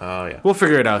 Oh yeah. We'll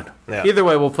figure it out. Yeah. Either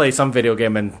way, we'll play some video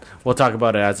game and we'll talk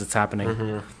about it as it's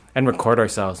happening and record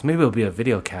ourselves. Maybe it'll be a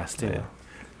video cast too. Yeah.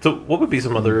 So what would be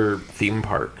some other theme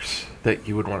parks that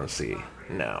you would want to see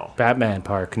now? Batman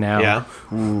Park now. Yeah.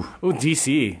 Ooh,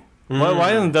 DC.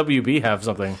 Why doesn't WB have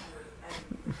something?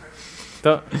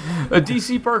 A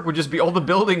DC park would just be all the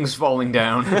buildings falling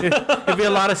down. It'd be a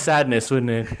lot of sadness,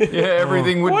 wouldn't it? Yeah,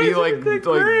 everything would Why be is it like that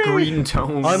gray? green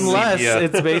tones. Unless Yeah.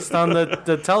 it's based on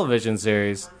the television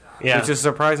series, Yeah. which is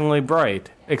surprisingly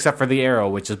bright, except for the Arrow,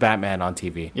 which is Batman on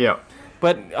TV. Yeah.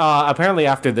 But apparently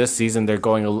after this season, they're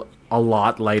going a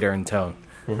lot lighter in tone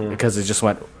because it just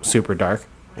went super dark.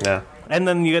 Yeah. And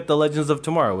then you get the Legends of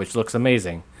Tomorrow, which looks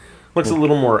amazing. Looks a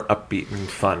little more upbeat and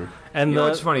fun. And You know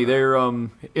what's funny? They're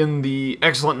in the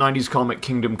excellent '90s comic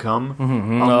Kingdom Come.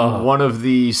 One of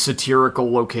the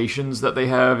satirical locations that they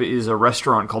have is a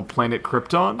restaurant called Planet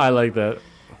Krypton, I like that.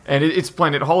 and it's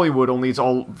Planet Hollywood. Only it's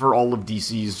all for all of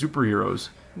DC's superheroes.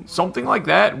 Something like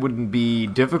that wouldn't be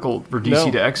difficult for DC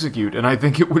No. to execute, and I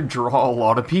think it would draw a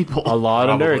lot of people. A lot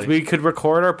of Probably. nerds. We could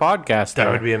record our podcast That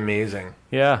there. would be amazing.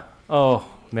 Yeah. Oh,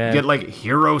 man. Get like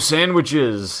hero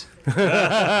sandwiches.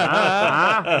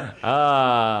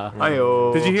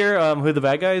 Hi-yo. Did you hear who the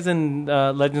bad guy is in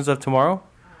Legends of Tomorrow?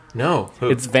 No.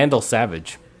 It's Vandal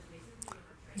Savage.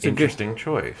 It's a good. Interesting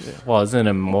choice. Well, it's an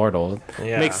immortal.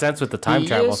 Yeah. Makes sense with the time He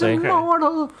travel is thing.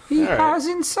 immortal. He All right. has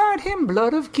inside him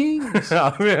blood of kings.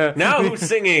 Now who's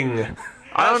singing?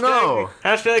 I don't know.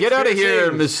 Hashtag Get out of Spear here,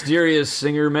 sings. mysterious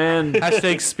singer man.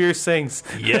 Hashtag Spear sings.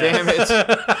 Yes. Damn it.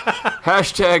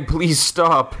 Hashtag please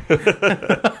stop.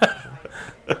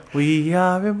 We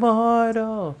are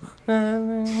immortal.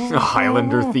 A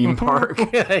Highlander theme park.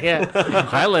 Yeah.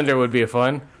 Highlander would be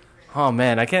fun. Oh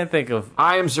man, I can't think of.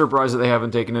 I am surprised that they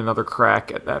haven't taken another crack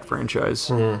at that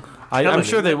franchise. I'm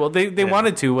sure they will. They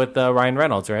wanted to with Ryan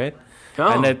Reynolds, right? Oh,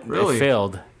 And it really?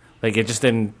 failed. Like it just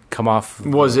didn't come off.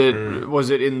 Was it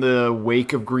in the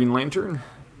wake of Green Lantern?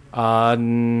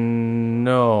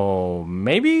 No,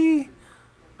 maybe.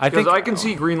 I Because think. I can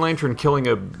see Green Lantern killing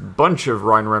a bunch of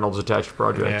Ryan Reynolds attached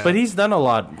projects. Yeah. But he's done a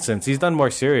lot since. He's done more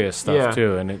serious stuff Yeah.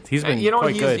 too, and he's been You know,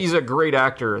 quite good. he's a great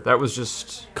actor. That was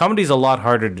just Comedy's a lot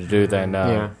harder to do than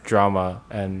Yeah. drama,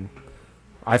 and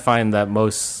I find that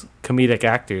most comedic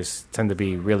actors tend to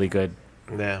be really good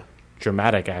Yeah.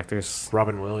 dramatic actors.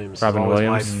 Robin Williams. Robin is always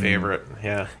Williams. my favorite.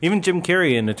 Yeah. Even Jim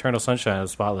Carrey in Eternal Sunshine of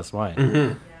the Spotless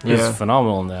Mind. He's Yeah.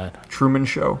 phenomenal in that. Truman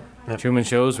Show. Truman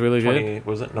Show's really good. 20,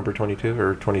 was it number 22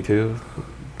 or 22?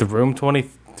 The Room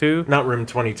 22. Not Room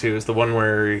 22. It's the one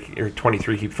where, or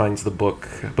 23, he finds the book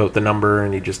about the number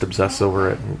and he just obsesses over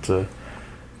it. It's a,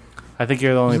 I think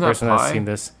you're the only Isn't that person that's Pi? seen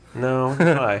this. no,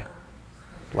 Pi.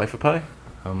 Life of Pi?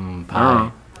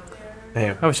 Pie.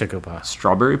 Damn. I wish I could pie.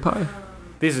 Strawberry pie.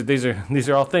 These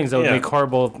are all things that would Yeah. make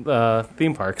horrible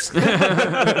theme parks.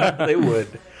 They would.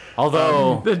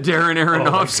 Although The Darren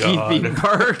Aronofsky God. theme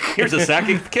park. Here's a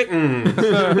sacky kitten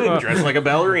dressed like a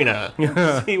ballerina.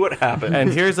 See what happens.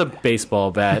 and here's a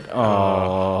baseball bat.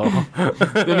 Oh,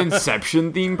 An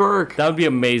Inception theme park. that would be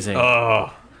amazing.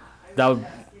 Oh, That would,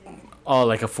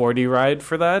 like a 4D ride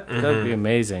for that. That would be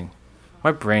amazing.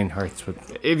 My brain hurts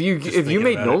with. If you thinking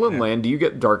made about it, Nolan yeah. Land, do you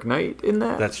get Dark Knight in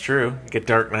that? that's true. You get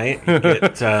Dark Knight. You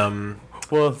get,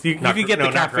 Well, you could get the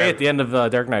not cafe Rabbit. at the end of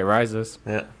Dark Knight Rises.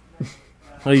 yeah.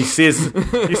 Well, you see his.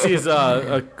 This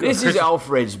is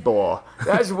Alfred's bar.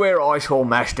 That's where I saw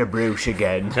Master Bruce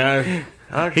again.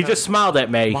 He just smiled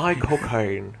at me. my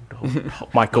cocaine.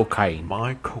 My cocaine,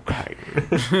 My cocaine.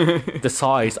 the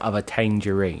size of a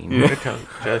tangerine.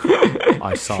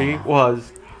 I saw. She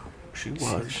was.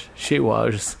 She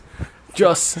was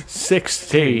just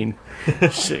 16.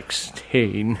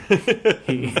 16.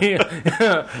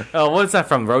 What's that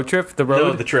from? Road Trip? The road?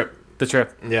 No, the trip. The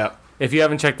Trip. Yeah. If you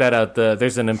haven't checked that out,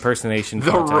 there's an impersonation.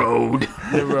 The Road.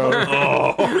 The Road.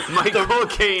 Michael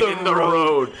Caine in The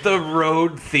Road. The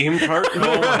Road theme park?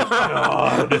 Oh my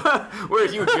god. Where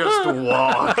you just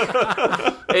walk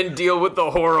and deal with the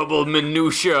horrible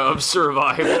minutiae of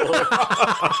survival.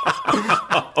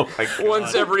 Oh my god.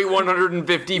 Once every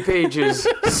 150 pages,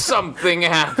 something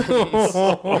happens.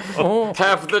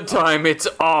 Half the time, it's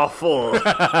awful.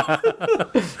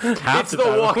 It's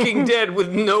The Walking Dead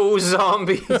with no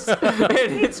zombies.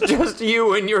 And it's just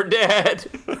you and your dad.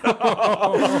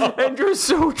 And you're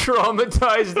so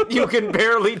traumatized that you can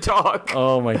barely talk.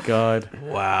 Oh my god.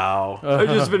 Wow. I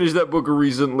just finished that book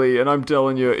recently, and I'm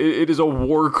telling you, it is a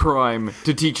war crime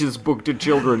to teach this book to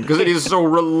children, because it is so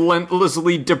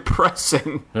relentlessly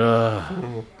depressing.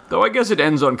 Though I guess it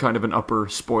ends on kind of an upper.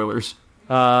 Spoilers.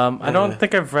 I don't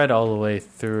think I've read all the way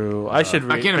through. I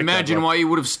should I can't imagine why you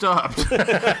would have stopped.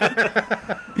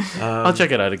 I'll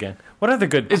check it out again. What other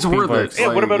good It's theme worth parks? it.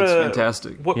 Yeah, what about it's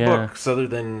fantastic. What Yeah. books other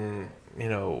than,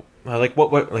 like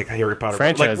what like Harry Potter?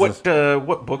 Franchises. Like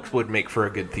what books would make for a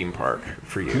good theme park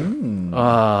for you?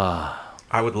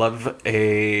 I would love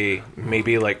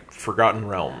maybe like Forgotten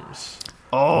Realms.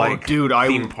 Oh, Like dude,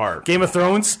 theme park. Game of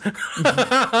Thrones?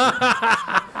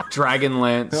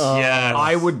 Dragonlance. Yes.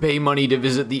 I would pay money to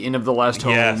visit the Inn of the Last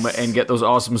Home Yes. and get those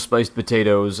awesome spiced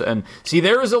potatoes. And see,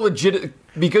 there is a legit,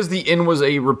 because the inn was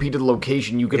a repeated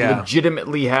location, you could Yeah.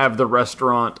 legitimately have the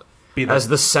restaurant Be as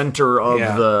the center of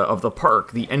Yeah. the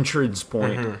park, the entrance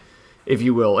point, if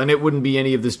you will. And it wouldn't be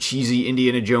any of this cheesy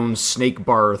Indiana Jones snake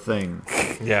bar thing.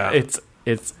 Yeah. It's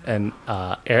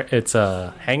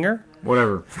a hangar?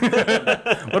 Whatever.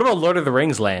 What about Lord of the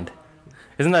Rings land?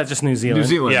 Isn't that just New Zealand? New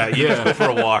Zealand. yeah, you just go for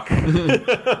a walk. Is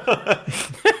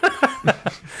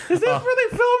this where they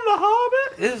filmed The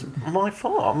Hobbit? Is my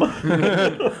farm.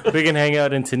 We can hang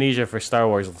out in Tunisia for Star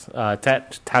Wars.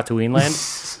 Tatooine land.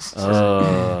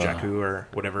 Jakku or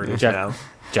whatever it is Jak- now.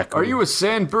 Jakku. Are you a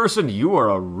sand person? You are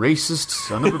a racist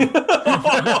son of a...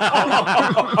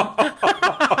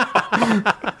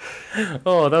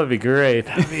 Oh, that would be great.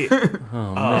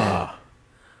 What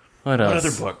What else?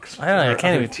 other books? I don't know, I Or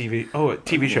can't other even- TV. Oh,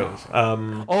 TV shows.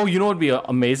 Oh, you know what would be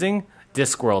amazing?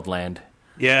 Discworld land.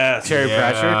 Yes. Terry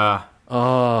Pratchett.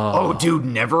 Oh, dude,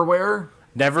 Neverwhere?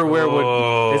 Neverwhere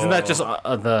would. Isn't that just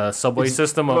the subway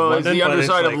system of Well, London? it's the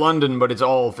underside like- of London, but it's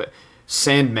all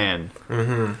Sandman.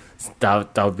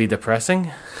 That would be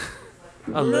depressing.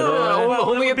 A little. well,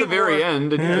 only it at would the be very more-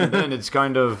 end, and even then it's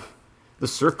kind of the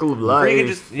circle of Or life. you could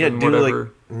just and do whatever. like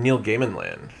Neil Gaiman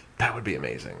land. That would be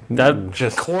amazing. That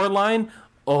Just- core line.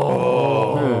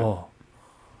 Oh,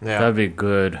 Yeah. that'd be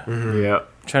good. Yeah.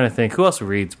 Trying to think, who else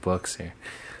reads books here?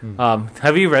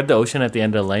 Have you read The Ocean at the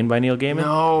End of the Lane by Neil Gaiman?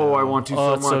 No, I want to Oh,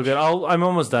 so it's much. so good. I'm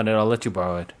almost done it. I'll let you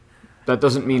borrow it. That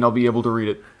doesn't mean I'll be able to read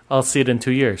it. I'll see it in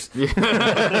 2 years.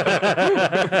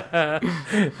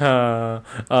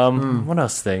 What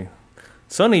else thing?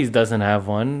 Sony doesn't have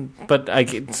one, but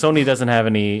Sony doesn't have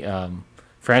any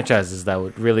franchises that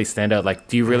would really stand out. Like,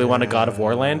 do you really want a God of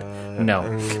War land? No.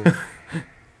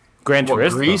 Gran What,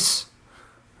 Turismo. Greece?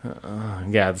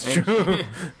 Yeah, that's true.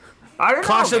 I don't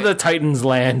Clash know. of the Titans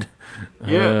land.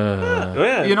 Yeah.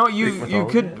 Yeah. You know, Greek you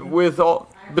mythology. could, with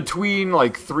all between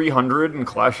like 300 and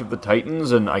Clash of the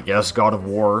Titans and I guess God of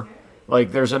War,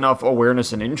 like there's enough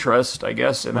awareness and interest, I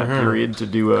guess, in that period to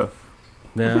do a.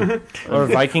 Yeah. Or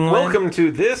Viking land. Welcome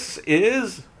to This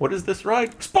Is... What is this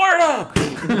ride? Sparta!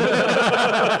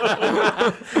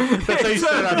 It's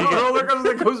a roller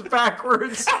coaster that goes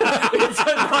backwards. It's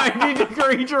a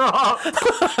 90-degree drop.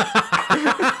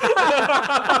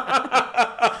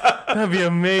 That'd be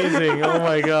amazing. Oh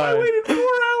my god. Waited 4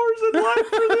 hours in line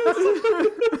for this.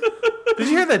 Did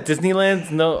you hear that Disneyland's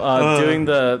doing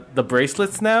the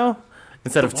bracelets now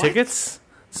instead of tickets?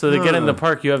 So they get in the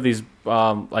park, you have these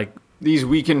like These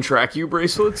We Can Track You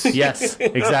bracelets? yes,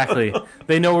 exactly.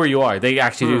 They know where you are. They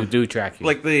actually do track you.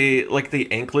 Like the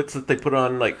anklets that they put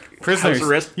on like Prisoners. house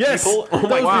arrest Yes. people. Oh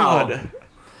my Wow. god.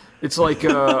 It's like,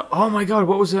 oh my god,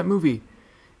 what was that movie?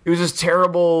 It was this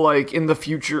terrible, like, in the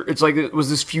future. It's like, it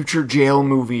was this future jail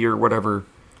movie or whatever.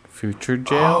 Future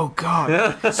Jail. Oh god.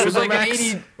 It was like an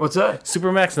Supermax? 80... What's that?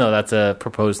 Supermax? No, that's a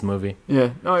proposed movie.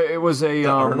 Yeah. No, it was a...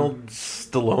 Arnold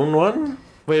Stallone one?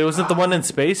 Wait, was it the one in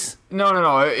space?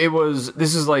 No. It was...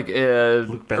 This is like a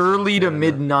Besson. early to Yeah.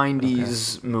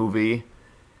 mid-90s movie.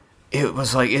 It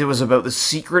was like... It was about the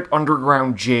secret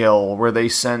underground jail where they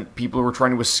sent people who were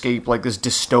trying to escape like this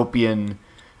dystopian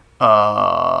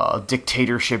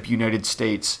dictatorship United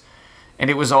States. And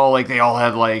it was all like... They all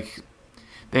had like...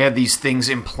 They had these things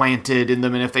implanted in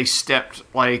them, and if they stepped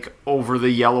like over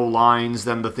the yellow lines,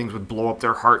 then the things would blow up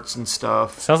their hearts and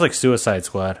stuff. Sounds like Suicide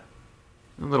Squad.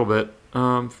 A little bit.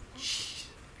 I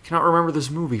cannot remember this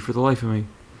movie for the life of me.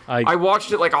 I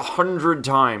watched it like 100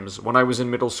 times when I was in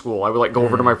middle school. I would like go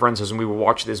over to my friend's house and we would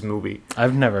watch this movie.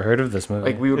 I've never heard of this movie.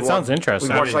 Like we would. It sounds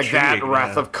interesting. We watched like that,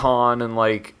 Wrath of Khan, and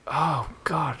like, oh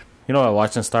god. You know what I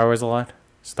watched in Star Wars a lot?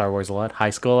 High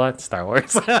school a lot? Star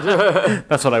Wars.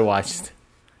 That's what I watched.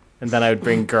 And then I would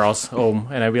bring girls home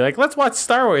and I'd be like, let's watch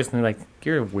Star Wars. And they're like,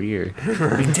 you're weird.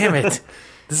 Like, damn it.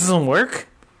 This doesn't work?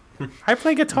 I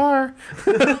play guitar.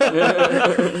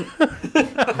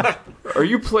 Are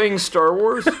you playing Star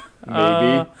Wars?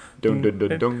 Maybe. Dun, dun,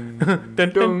 dun, dun.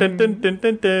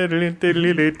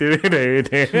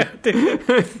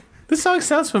 This song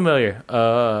sounds familiar.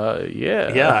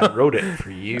 Yeah. Yeah, I wrote it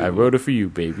for you. I wrote it for you,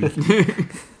 baby.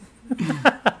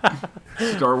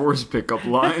 Star Wars pickup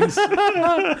lines.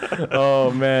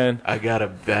 Oh, man. I got a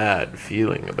bad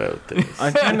feeling about this.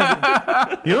 You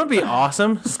know what would be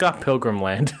awesome? Scott Pilgrim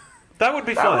Land. That would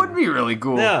be That fun. would be really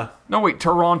cool. Yeah. No, wait,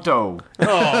 Toronto.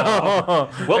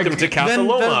 Welcome to Casa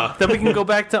Loma. Then we can go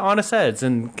back to Honest Heads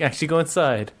and actually go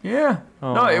inside. Yeah.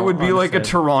 No, it would be like a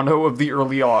Toronto of the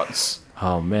early aughts.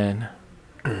 Oh, man.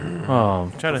 Oh,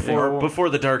 I'm trying to think. Before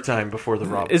the dark time, before the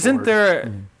Rob Isn't Ford.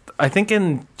 there... I think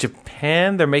in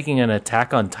Japan, they're making an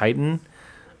Attack on Titan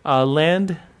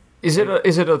land. Is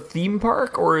it a theme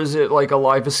park or is it like a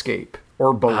live escape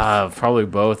or both? Probably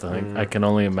both. I can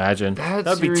only imagine. That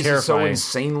That'd be series is so terrifying.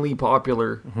 insanely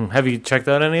popular. Have you checked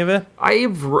out any of it? I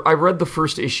read the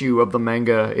first issue of the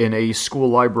manga in a school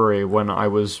library when I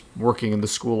was working in the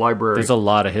school library. There's a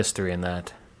lot of history in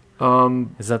that.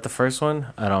 Is that the first one?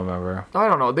 I don't remember. I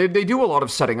don't know. They do a lot of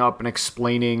setting up and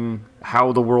explaining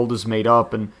how the world is made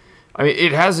up, and I mean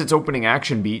it has its opening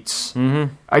action beats.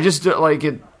 Mm-hmm. I just like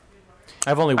it.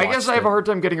 I've only watched I guess I have a hard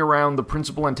time getting around the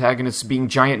principal antagonists being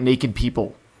giant naked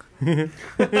people with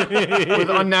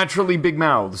unnaturally big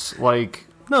mouths. Like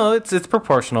No, it's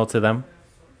proportional to them.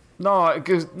 no.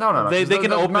 They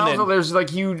can open mouths, it. There's like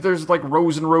there's like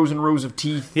rows and rows and rows of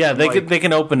teeth. Yeah, they like,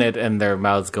 can open it and their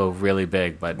mouths go really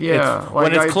big, but Yeah, it's,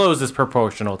 like when it's closed, it's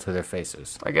proportional to their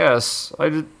faces. I guess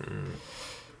I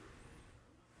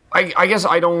guess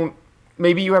I don't.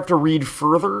 Maybe you have to read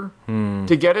further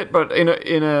to get it, but in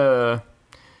a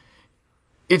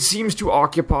it seems to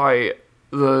occupy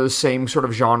the same sort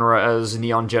of genre as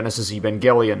Neon Genesis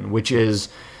Evangelion, which is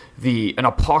an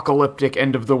apocalyptic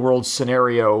end of the world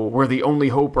scenario where the only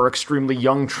hope are extremely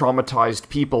young, traumatized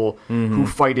people who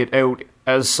fight it out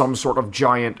as some sort of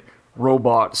giant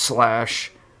robot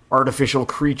 / artificial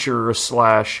creature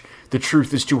 / the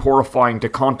truth is too horrifying to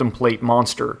contemplate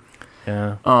monster.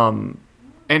 Yeah.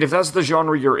 And if that's the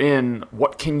genre you're in,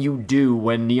 what can you do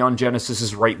when Neon Genesis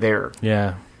is right there?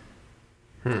 Yeah.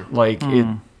 Like it.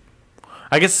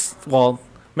 I guess, well,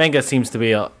 manga seems to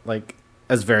be like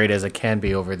as varied as it can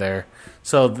be over there.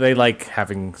 So they like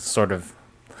having sort of...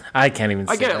 I can't even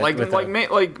say I get it.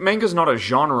 Like manga's not a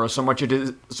genre so much as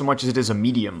it is a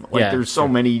medium. Like Yeah, there's so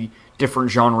many different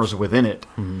genres within it.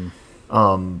 And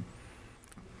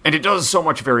it does so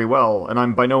much very well. And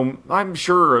I'm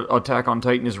sure Attack on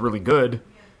Titan is really good.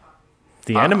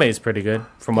 The anime is pretty good,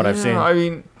 from what I've seen. I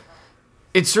mean,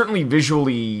 it's certainly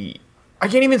visually. I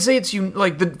can't even say it's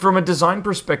from a design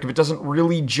perspective, it doesn't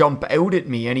really jump out at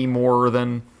me any more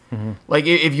than like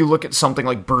if you look at something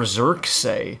like Berserk,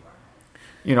 say,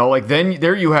 like then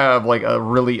there you have like a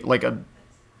really like an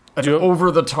over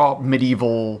the top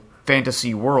medieval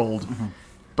fantasy world,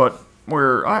 but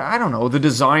where I don't know, the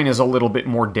design is a little bit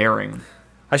more daring.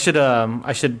 I should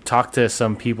talk to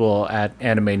some people at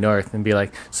Anime North and be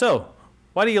like, so.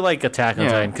 Why do you like Attack on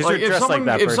Titan? Because you're dressed like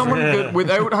that person. If someone could,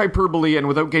 without hyperbole and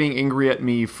without getting angry at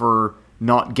me for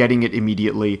not getting it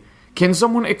immediately, can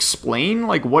someone explain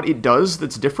like what it does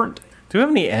that's different? Do you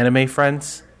have any anime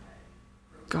friends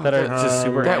that are just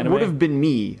super That anime? would have been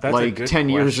me That's like a good 10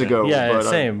 years question. ago. Yeah, but,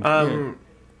 same.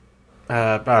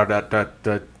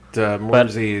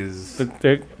 Morrissey's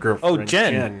girlfriend.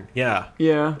 Jen. Yeah.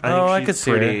 Yeah. I she's could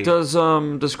see pretty-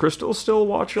 Does Crystal still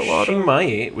watch a lot She of?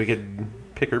 might. We could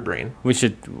pick her brain. We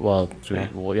should, we'll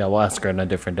ask her on a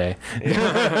different day.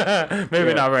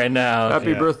 Maybe not right now.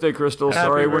 Happy birthday, Crystal.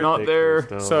 Sorry, we're not birthday, there.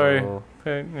 Crystal.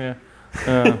 Sorry.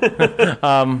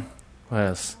 Yeah. What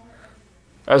else?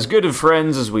 As good of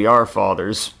friends as we are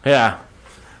fathers. Yeah.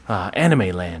 Anime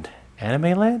Land.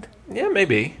 Anime Land? Yeah,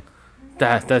 maybe.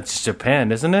 That's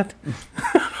Japan, isn't it?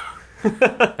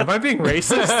 Am I being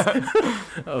racist?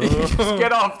 Just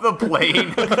get off the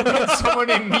plane and someone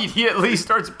immediately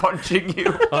starts punching you.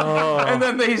 And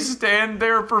then they stand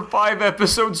there for 5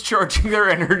 episodes charging their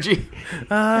energy. Do you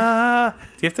have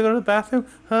to go to the bathroom?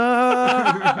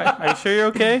 Are you sure you're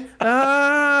okay?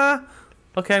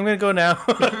 Okay, I'm going to go now.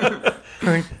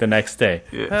 The next day.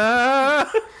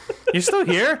 You're still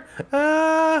here?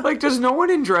 Like, does no one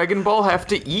in Dragon Ball have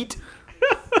to eat?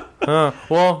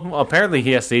 Well, apparently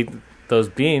he has to eat those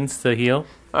beans to heal.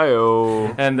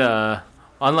 Ayo. And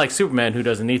unlike Superman, who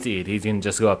doesn't need to eat, he can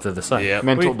just go up to the sun. Yeah.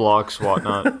 Mental blocks,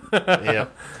 whatnot. Yeah.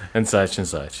 And such and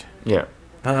such. Yeah.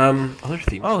 Other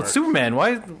theme Oh, parks. Superman.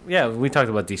 Why? Yeah, we talked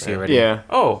about DC already. Yeah.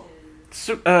 Oh,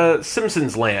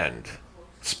 Simpsons Land,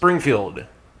 Springfield.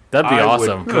 That'd be I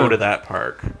awesome. would go to that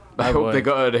park. I hope would. they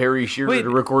got Harry Shearer Wait. to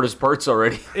record his parts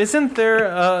already. Isn't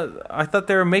there? I thought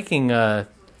they were making a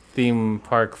theme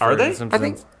park for Are they? The I Simpsons.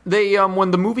 think they,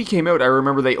 when the movie came out, I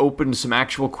remember they opened some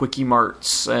actual Quickie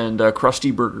Marts and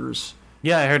Krusty Burgers.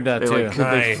 Yeah, I heard that They, too. like, they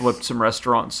Nice. flipped some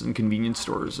restaurants and convenience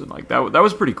stores, and like that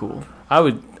was pretty cool. I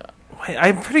would.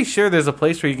 I'm pretty sure there's a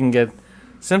place where you can get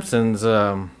Simpsons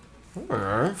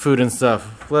food and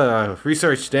stuff.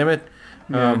 Research, damn it.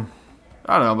 I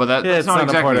don't know, but Yeah, that's it's not not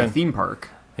exactly important. a theme park.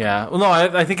 Yeah. Well, no,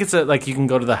 I think it's like you can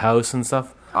go to the house and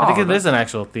stuff. I think Oh, it is an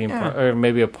actual theme park, or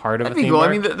maybe a part of a That'd be theme cool. park.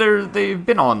 I mean, they've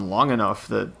been on long enough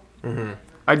that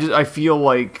I feel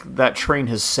like that train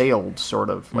has sailed, sort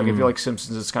of. Like I feel like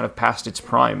Simpsons is kind of past its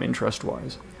prime, interest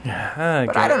wise.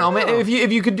 But I don't know, man. If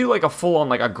you could do like a full on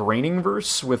like a graining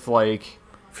verse with like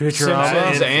Futurama.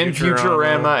 Simpsons and Futurama.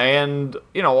 Futurama and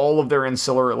all of their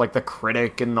ancillary, like the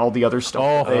Critic and all the other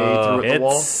stuff that they threw at the It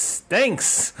wall.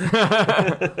 stinks.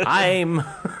 I'm.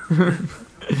 Man.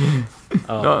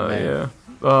 Yeah.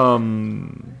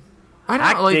 I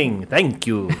don't know, like, Acting. Thank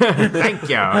you. thank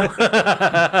you.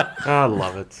 I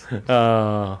love it.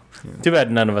 Too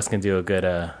bad none of us can do a good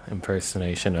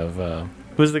impersonation of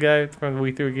who's the guy from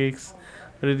We Three Geeks?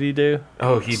 What did he do?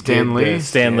 Oh, he Stan did Lee? this.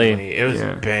 Stan Lee. It was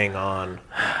Yeah. bang on.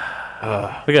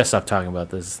 We gotta stop talking about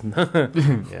this.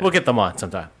 We'll get them on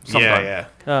sometime. Yeah,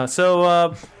 yeah.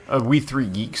 So, We Three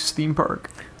Geeks theme park.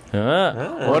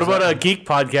 what about a geek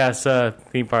podcast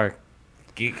theme park?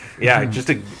 Geek. Yeah, just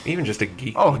a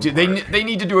geek. Oh, theme dude, park. they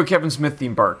need to do a Kevin Smith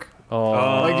theme park. Oh,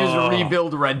 Like just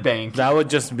rebuild Red Bank. that would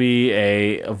just be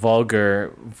a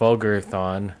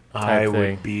vulgar-thon I type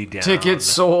would be down. Tickets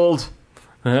sold.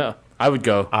 thing. I would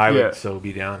go. I Yeah. would so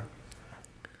be down.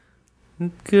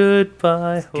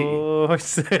 Goodbye,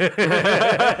 horse. If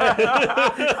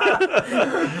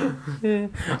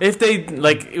they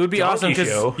like, it would be Donkey awesome because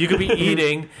show. you could be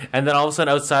eating, and then all of a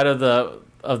sudden, outside of the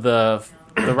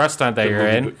restaurant that you're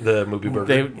in, The movie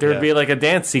burger. there'd be like a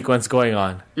dance sequence going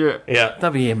on. Yeah. Yeah.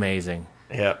 That'd be amazing.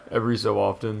 Yeah. Every so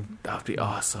often. That'd be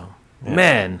awesome,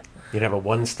 man. You'd have a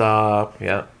one stop.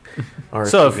 Yeah. Or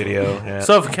So if- video. Yeah.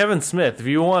 So, if Kevin Smith, if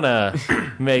you want to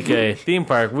make a theme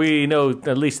park, we know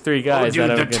at least 3 Oh, guys dude,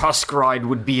 that the have. Tusk ride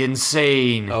would be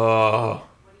insane. oh.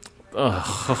 What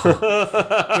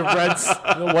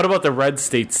about the Red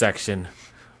State section?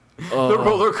 The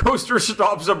roller coaster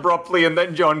stops abruptly, and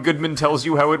then John Goodman tells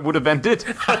you how it would have ended.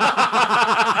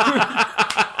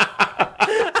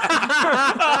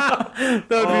 That'd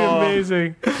be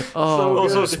amazing.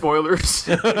 Also, spoilers.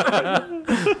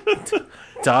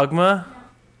 Dogma.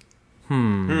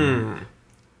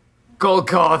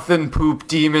 Golgoth and poop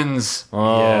demons.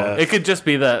 Oh, Yes. it could just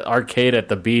be the arcade at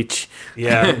the beach.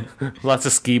 Yeah. Lots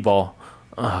of skee ball.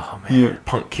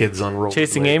 Punk kids on roll.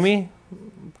 Chasing Amy.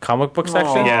 Comic book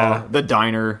section. Aw, Yeah. The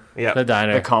diner. Yeah. The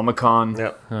diner. The Comic Con.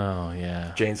 Yep. Oh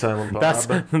yeah. Jane Silent Bob.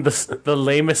 That's the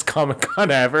lamest Comic Con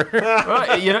ever.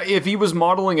 If he was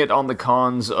modeling it on the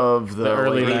cons of the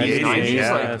early like, 90s, 90s,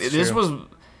 yeah, like, that's this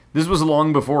true. was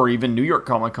long before even New York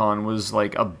Comic Con was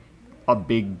like a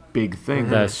big thing.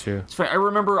 That's true. It's funny, I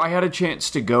remember I had a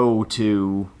chance to go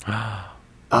to.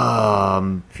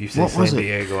 If you say What was San it?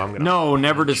 Diego, I'm gonna. No,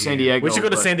 never to San Diego. We should go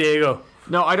to but- San Diego.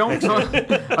 No, I don't.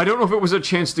 I don't know if it was a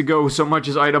chance to go so much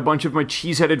as I had a bunch of my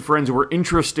cheese-headed friends who were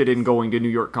interested in going to New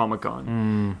York Comic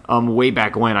Con. Way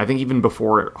back when, I think even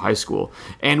before high school,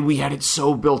 and we had it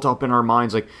so built up in our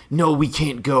minds, like, no, we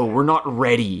can't go. We're not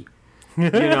ready.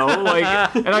 And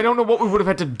I don't know what we would have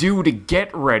had to do to get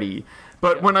ready.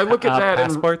 But when I look at that,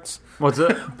 Passports. and what's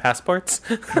that? Passports.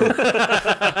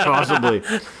 Possibly.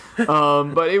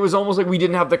 But it was almost like we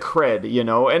didn't have the cred,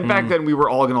 And back then we were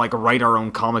all gonna like write our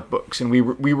own comic books, and we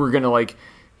were gonna like,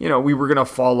 we were gonna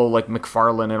follow like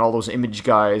McFarlane and all those Image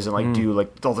guys, and like do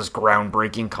like all this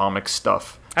groundbreaking comic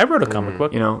stuff. I wrote a comic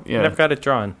book. Yeah. And I've got it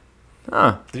drawn.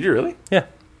 Did you really? Yeah.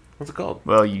 What's it called?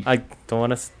 Well, you I don't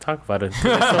want to talk about it. I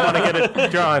still want to get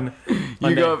it drawn.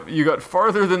 one day. you got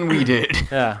farther than we did.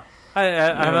 Yeah. I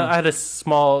had a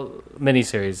small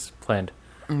miniseries planned.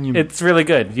 It's really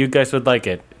good. You guys would like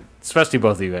it. Especially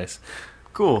both of you guys.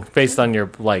 Cool. Based on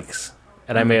your likes.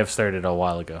 And I may have started a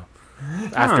while ago.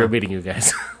 After meeting you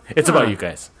guys. It's about you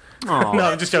guys. No,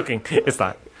 I'm just joking. It's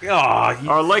not. Aw,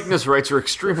 Our likeness rights are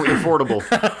extremely affordable.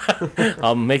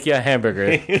 I'll make you a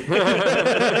hamburger.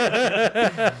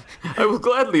 I will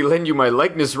gladly lend you my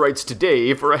likeness rights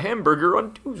today for a hamburger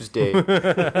on Tuesday.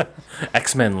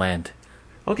 X-Men Land.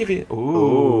 I'll give you.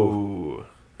 Ooh.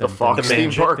 The Fox The theme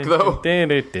mansion. park, though.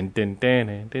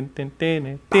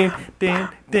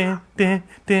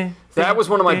 That was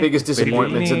one of my biggest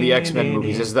disappointments in the X-Men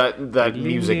movies, is that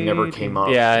music never came up.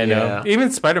 Yeah, I know. Yeah.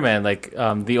 Even Spider-Man, like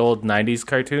the old '90s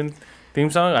cartoon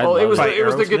theme song. Well, it was By the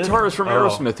Aerosmith? guitarist from Oh.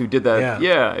 Aerosmith who did that. Yeah.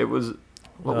 Yeah, it was.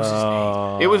 What was his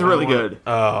name? It was really good.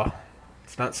 Oh.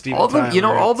 It's not Steven All them- Tyler. you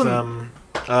know, all it's, them-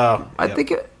 Oh. I yep.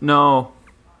 think no.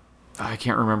 I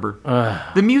can't remember.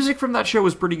 The music from that show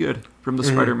was pretty good. From the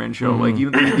Spider-Man show, like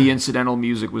even the incidental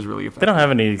music was really They effective. don't have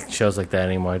any shows like that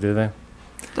anymore, do they?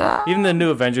 Uh, Even the new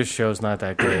Avengers show's not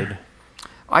that good.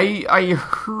 I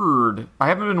heard. I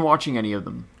haven't been watching any of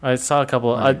them. I saw a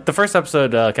couple. The first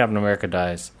episode, Captain America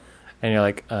dies, and you're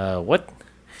like, what?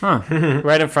 Huh.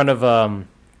 Right in front of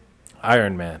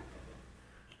Iron Man.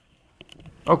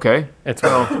 Okay. It's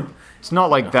It's not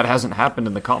like that hasn't happened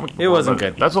in the comic book. It wasn't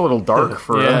but good. That's a little dark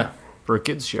for Yeah. for a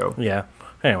kids show. yeah.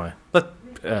 Anyway,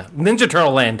 Ninja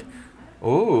Turtle Land.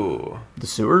 Ooh. The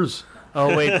sewers.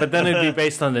 Oh wait, but then it'd be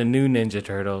based on the new Ninja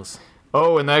Turtles.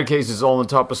 Oh, in that case, it's all on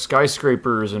top of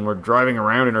skyscrapers, and we're driving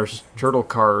around in our turtle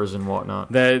cars and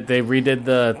whatnot. They redid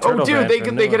the Turtle Oh, dude, Land they for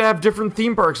could the new they could one. have different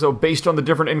theme parks though, based on the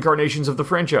different incarnations of the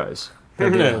franchise.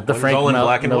 The One's Frank all in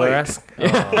black and white. Miller-esque.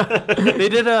 They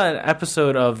did an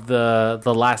episode of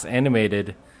the last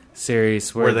animated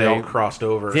series Where they all crossed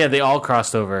over. Yeah, they all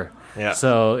crossed over. Yeah.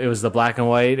 So it was the black and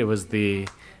white, it was the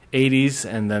 80s,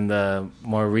 and then the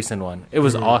more recent one. It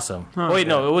was awesome. Wait,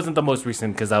 no, it wasn't the most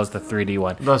recent because that was the 3D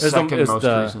one. The It was second it was most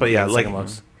the- recent. But yeah, the like second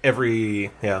most.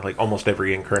 almost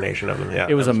every incarnation of them. Yeah,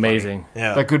 It was that funny. amazing.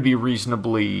 Yeah. That could be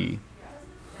reasonably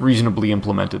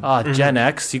implemented. Gen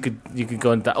X, you could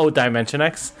go into Dimension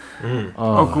X.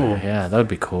 Oh, cool. Yeah, that would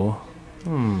be cool.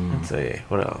 Let's see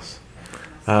what else.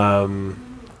 I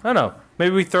don't know.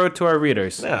 Maybe we throw it to our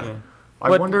readers. Yeah. I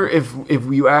What- wonder if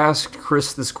you asked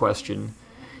Chris this question,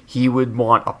 he would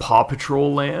want a Paw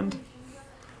Patrol land.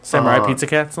 Samurai Pizza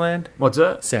Cats Land. What's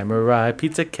that? Samurai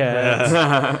Pizza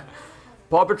Cats.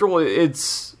 Paw Patrol.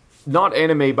 It's not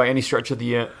anime by any stretch of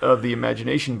the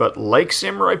imagination, but like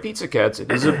Samurai Pizza Cats,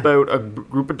 it is about a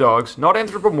group of dogs, not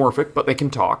anthropomorphic, but they can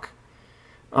talk.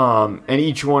 And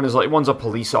each one is like, one's a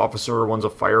police officer, one's a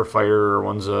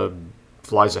firefighter,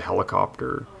 flies a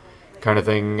helicopter, kind of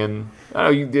thing. And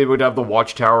they would have the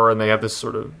watchtower, and they have this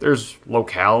sort of, there's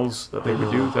locales that they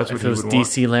would do. That's what If it you was would want.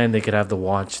 DC Land, they could have the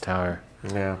Watchtower.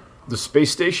 Yeah. The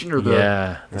space station, or the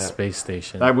Yeah, the space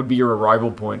station. that would be your arrival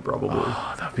point, probably.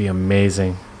 Oh, that'd be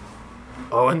amazing.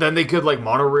 Oh, and then they could like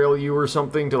monorail you or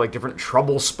something to like different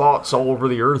trouble spots all over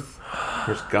the earth.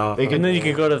 There's Gotham. They And can- then you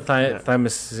could go to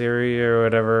Themyscira or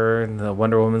whatever, in the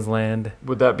Wonder Woman's land.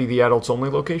 Would that be the adults only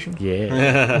location?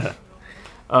 Yeah.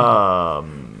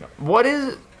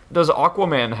 Does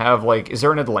Aquaman have like? Is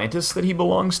there an Atlantis that he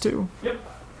belongs to? I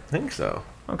think so.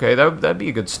 Okay, that'd be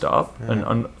a good stop.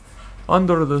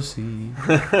 Under the sea,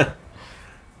 I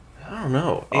don't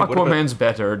know. Hey, what about- Aquaman's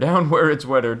better. Down where it's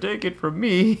wetter. Take it from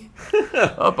me.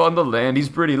 Up on the land, he's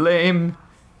pretty lame.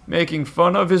 Making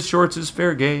fun of his shorts is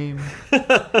fair game.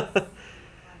 what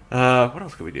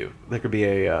else could we do? There could be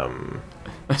a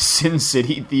Sin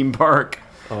City theme park.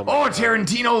 Oh,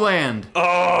 Tarantino Land.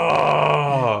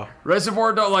 Oh.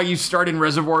 Reservoir Dog, like you start in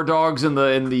Reservoir Dogs in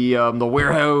the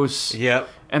warehouse, Yep.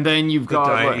 and then you've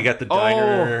got You got the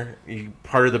diner. You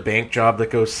part of the bank job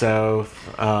that goes south.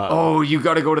 You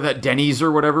got to go to that Denny's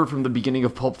or whatever from the beginning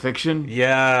of Pulp Fiction.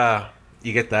 Yeah.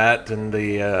 You get that, and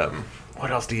the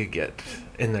what else do you get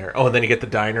in there? Oh, and then you get the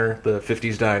diner, the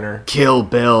 '50s diner. Kill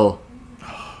Bill.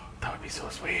 That would be so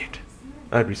sweet.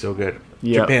 That'd be so good.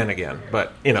 Yeah. Japan again,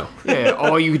 but you know. Yeah.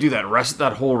 Oh, you could do that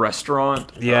whole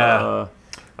restaurant. Yeah.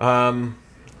 What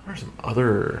are some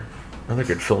other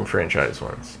good film franchise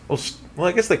ones? Well,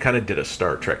 I guess they kind of did a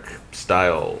Star Trek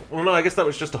style. Well, no, I guess that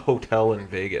was just a hotel in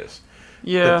Vegas.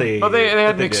 Yeah, that but they had that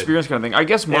an they experience kind of thing. I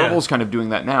guess Marvel's kind of doing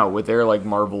that now with their like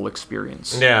Marvel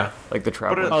experience. Yeah, Like the but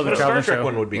travel. a, Oh, the but a Star travel Trek show.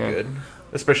 one would be Yeah. good,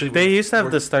 especially They used to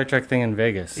have the Star Trek thing in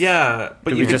Vegas. Yeah,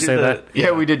 but Did you we could just do say the- that?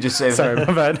 Yeah, we did just say Sorry, that.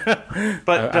 my bad.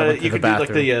 But I went to you the could do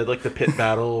bathroom. like the pit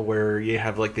battle where you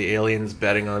have like the aliens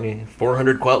betting on you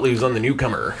 400 Quatloos on the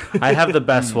newcomer. I have the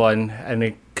best one, and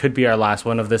it could be our last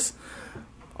one of this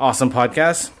awesome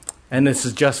podcast. And this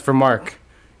is just for Mark.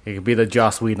 It could be the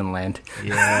Joss Whedon land.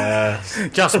 Yes.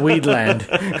 Joss Whedon land.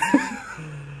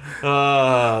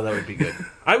 That would be good.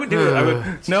 I would do it. I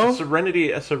would. No? A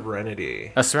Serenity. A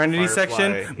Serenity Firefly,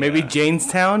 section. Maybe yeah.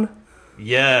 Janestown.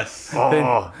 Yes.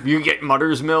 Oh, you get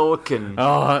Mother's Milk and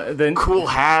Then cool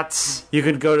hats. you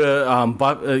could go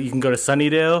to you can go to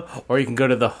Sunnydale, or you can go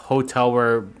to the hotel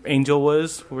where Angel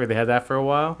was, where they had that for a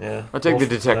while. Yeah. I'll take the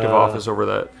detective office over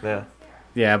that. Yeah.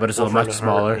 Yeah, but it's Wolfram much and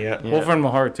smaller. Hart, yeah. Wolfram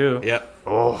and Hart too. Yeah.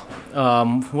 Oh,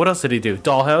 What else did he do?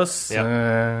 Dollhouse.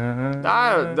 Yep.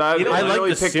 I like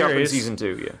really the picked up in series. season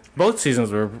 2. Yeah. Both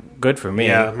seasons were good for me.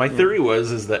 Yeah, my theory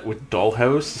is that with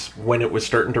Dollhouse, when it was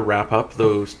starting to wrap up,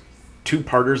 those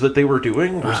two-parters that they were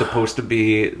doing were supposed to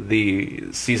be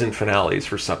the season finales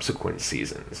for subsequent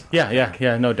seasons.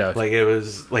 Yeah, no doubt. Like it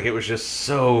was just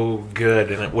so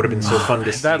good, and it would have been so fun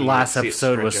to see. That last see it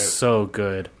episode was stretch out. so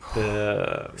good.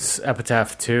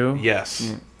 Epitaph 2.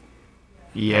 Yes.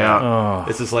 Yeah. Oh,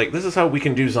 This is how we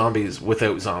can do zombies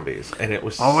without zombies, and it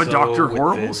was Oh, a so Dr. within-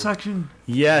 Horrible section?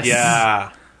 yes.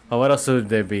 Yeah, Oh, what else would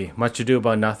there be? Much Ado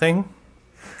About Nothing.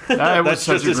 That was that's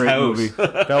such just a his great house. movie.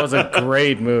 That was a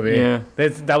great movie. Yeah.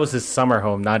 That was his summer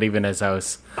home, not even his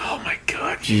house. Oh my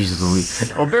god, Jesus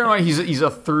Louise. Well, bear in mind, he's a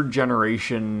third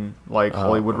generation,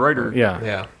 Hollywood writer.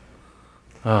 Yeah.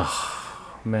 yeah.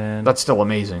 Man. That's still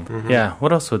amazing. Yeah.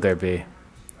 What else would there be?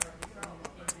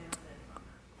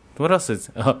 What else is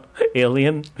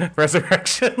Alien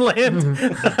Resurrection Land?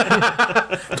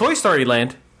 Toy Story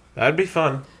Land. That'd be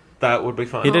fun. That would be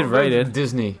fun. He did write it.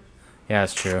 Disney. Yeah,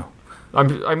 it's true.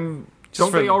 I'm.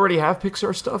 Don't for- they already have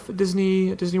Pixar stuff at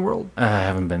Disney World? I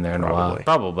haven't been there in a while. Probably.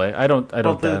 Probably. I don't.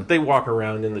 Well, they walk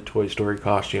around in the Toy Story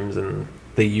costumes, and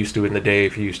they used to in the day.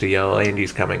 If you used to yell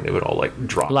 "Andy's coming," they would all like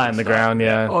drop. lie on and the stuff. ground.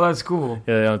 Yeah. Oh, that's cool.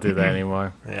 Yeah, they don't do that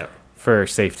anymore Yeah. for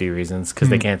safety reasons because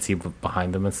they can't see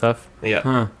behind them and stuff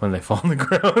Yeah. when they fall on the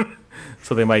ground,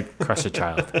 so they might crush a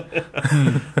child.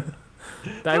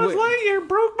 Buzz Lightyear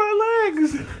broke my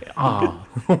legs. Oh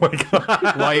my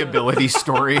god! Liability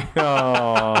story.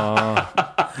 My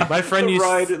friend The used.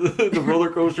 ride, the roller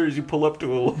coaster as you pull up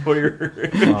to a lawyer.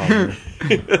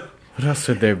 What else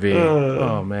would there be?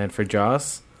 Oh man, for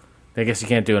Joss, I guess you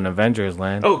can't do an Avengers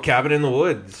Land. Oh, Cabin in the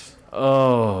Woods.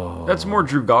 Oh, That's more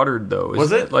Drew Goddard, though.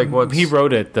 Was Isn't it? Like what he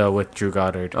wrote it though with Drew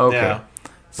Goddard. Okay. Yeah.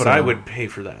 But So- I would pay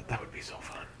for that. That would be so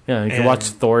fun. Yeah, you can And- watch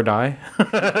Thor die.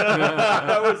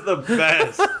 That was the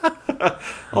best.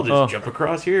 I'll just jump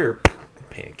across here.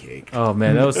 Pancake. Oh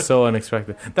man, that was so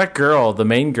unexpected. That girl, the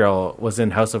main girl, was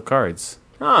in House of Cards.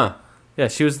 Huh. Yeah,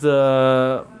 she was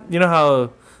the. You know how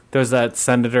there's that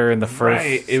senator in the first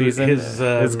Right. It was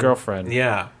season? His girlfriend.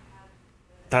 Yeah.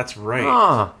 That's right.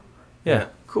 Ah. Yeah,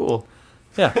 Cool.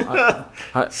 yeah.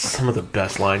 Some of the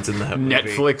best lines in that movie.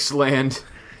 Netflix land.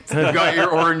 You've got your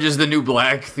Orange is the New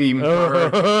Black theme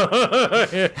park.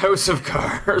 House of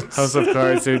Cards. House of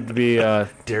Cards would be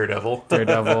Daredevil.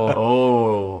 Daredevil,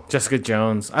 Oh. Jessica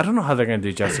Jones. I don't know how they're gonna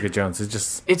do Jessica Jones. It's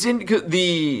just It's in 'cause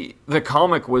the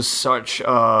comic was such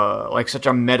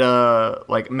a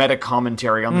meta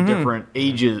commentary on the different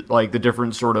ages, like the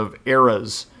different sort of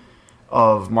eras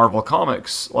of Marvel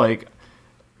comics. Like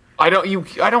you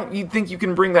think you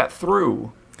can bring that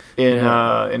through in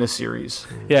a series.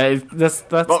 yeah. That's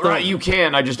Well, the- right, you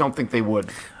can. I just don't think they would.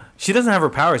 She doesn't have her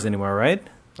powers anymore, right?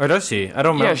 Or does she? I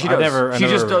don't remember. Yeah, she does. I She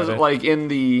never just does read it. like in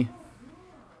the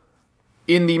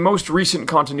most recent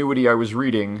continuity I was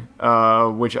reading,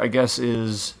 which I guess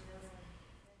is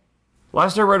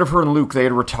last I read of her and Luke, they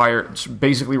had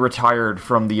basically retired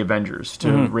from the Avengers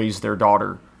to raise their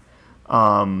daughter.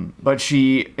 But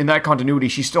she, in that continuity,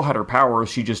 she still had her powers.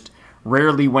 She just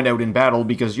rarely went out in battle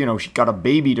because she got a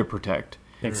baby to protect.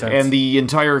 Makes sense. And the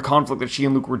entire conflict that she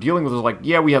and Luke were dealing with was like,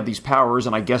 yeah, we have these powers,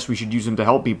 and I guess we should use them to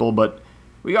help people, but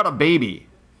we got a baby,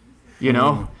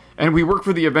 And we work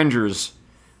for the Avengers,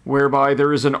 whereby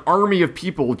there is an army of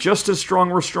people just as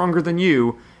strong or stronger than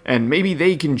you, and maybe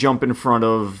they can jump in front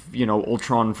of,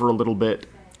 Ultron for a little bit,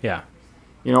 Yeah.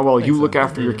 while you look sense.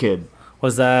 after your kid.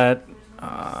 Was that?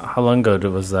 How long ago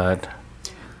was that?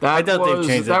 That doubt they've was,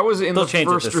 changed it. that was in They'll the change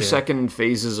it first this or year. second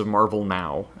phases of Marvel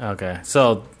Now, Okay,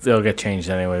 so they'll get changed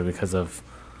anyway because of.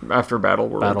 after Battle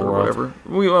World Battle or World.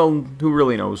 whatever. Who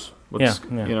really knows? Yeah.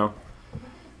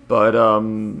 But,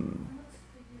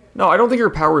 no, I don't think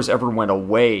her powers ever went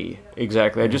away,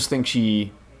 exactly. I just think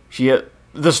she had,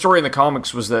 the story in the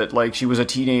comics was that, like, she was a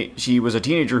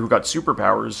teenager who got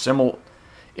superpowers,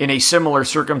 in a similar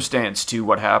circumstance to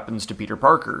what happens to Peter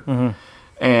Parker.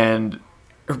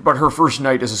 But her first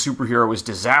night as a superhero was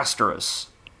disastrous.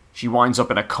 She winds up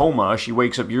in a coma. She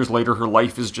wakes up years later. Her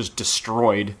life is just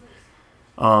destroyed.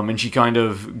 And she kind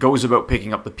of goes about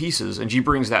picking up the pieces. And she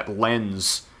brings that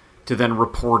lens to then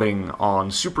reporting on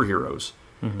superheroes.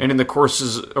 And in the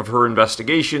courses of her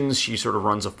investigations, she sort of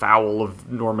runs afoul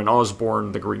of Norman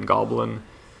Osborn, the Green Goblin,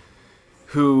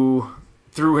 who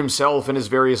through himself and his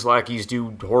various lackeys,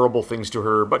 do horrible things to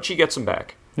her, but she gets him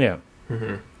back. Yeah.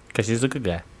 Because she's a good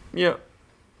guy. Yeah.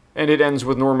 And it ends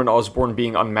with Norman Osborn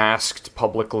being unmasked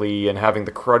publicly and having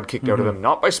the crud kicked out of him,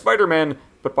 not by Spider-Man,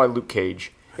 but by Luke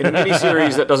Cage, in a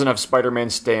miniseries that doesn't have Spider-Man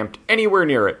stamped anywhere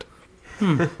near it.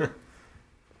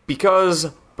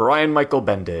 Because Brian Michael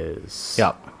Bendis.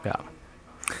 Yeah.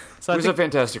 So He's a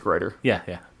fantastic writer.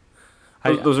 Yeah.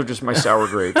 Those are just my sour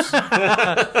grapes.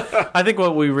 I think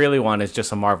what we really want is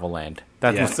just a Marvel Land.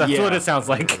 That's what it sounds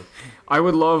like. I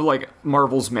would love, like,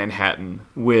 Marvel's Manhattan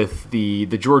with the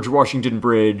George Washington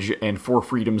Bridge and Four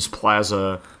Freedoms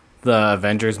Plaza. The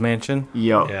Avengers Mansion.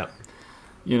 Yep. Yeah.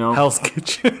 You know? Hell's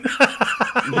Kitchen.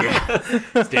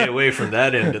 Stay away from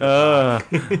that end of the block.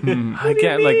 I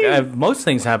can't, like, most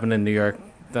things happen in New York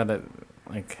that,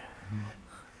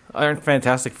 aren't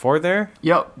Fantastic Four there?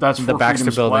 Yep, that's The Four Baxter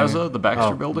Freedoms Building. Plaza, the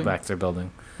Baxter Building. The Baxter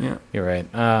Building. Yeah. You're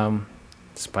right.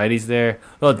 Spidey's there.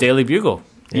 Oh, Daily Bugle.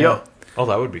 Yep. Oh,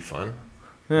 that would be fun.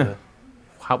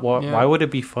 Why would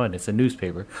it be fun? It's a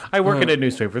newspaper. I work in a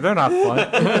newspaper. They're not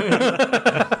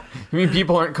fun. You mean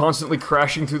people aren't constantly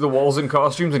crashing through the walls in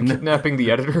costumes and kidnapping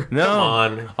the editor? No. Come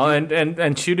on. Oh,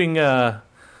 and shooting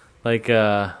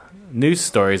news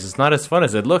stories is not as fun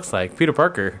as it looks like. Peter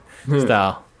Parker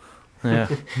style. Yeah.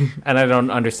 And I don't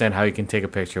understand how you can take a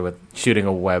picture with shooting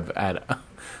a web at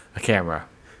a camera.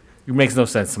 It makes no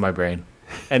sense to my brain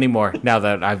anymore now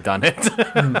that I've done it.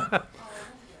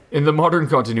 In the modern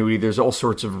continuity, there's all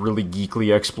sorts of really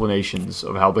geekly explanations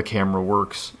of how the camera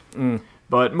works.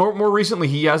 But more recently,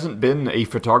 he hasn't been a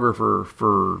photographer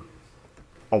for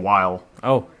a while.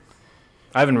 Oh.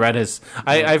 I haven't read his...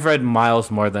 I've read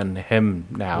Miles more than him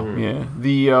now. Yeah.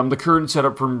 The current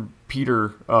setup from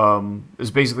Peter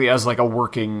is basically as like a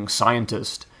working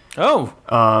scientist. Oh.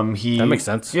 That makes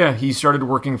sense. Yeah, he started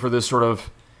working for this sort of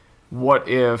what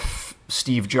if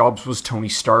Steve Jobs was Tony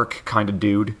Stark kind of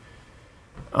dude.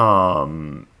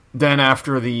 Then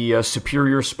after the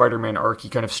Superior Spider-Man arc, he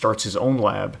kind of starts his own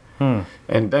lab.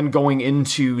 And then going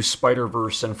into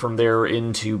Spider-Verse and from there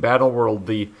into Battleworld,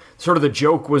 the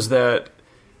joke was that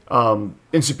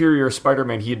in Superior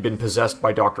Spider-Man, he had been possessed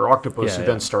by Dr. Octopus, who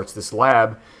then starts this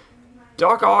lab.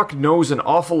 Doc Ock knows an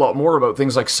awful lot more about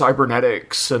things like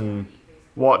cybernetics and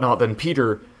whatnot than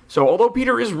Peter. So although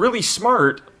Peter is really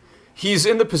smart, he's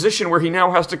in the position where he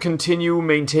now has to continue,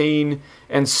 maintain,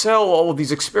 and sell all of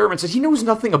these experiments that he knows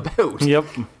nothing about. Yep.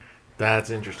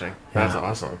 That's interesting. That's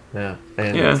awesome. Yeah.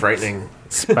 And frightening.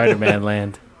 Spider-Man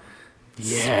Land.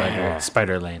 Yeah.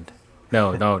 Spider-Land.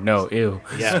 No, ew.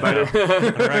 Yeah.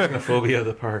 Arachnophobia of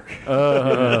the park.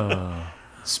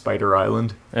 Spider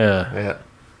Island. Yeah.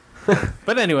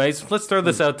 But anyways, let's throw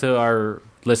this out to our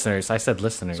listeners. I said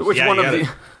listeners. So which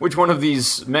one of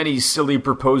these many silly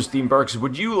proposed theme parks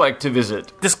would you like to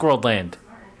visit? Discworld Land.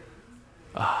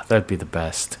 That'd be the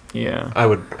best. Yeah. I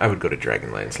would go to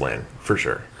Dragonlance Land for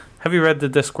sure. Have you read the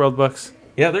Discworld books?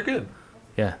 Yeah, they're good.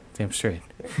 Yeah, damn straight.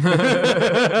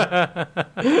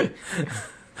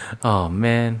 Oh,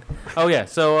 man. Oh, yeah.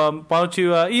 So why don't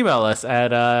you email us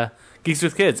at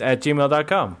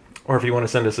geekswithkids@gmail.com. Or if you want to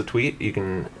send us a tweet, you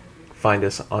can find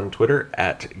us on Twitter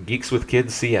at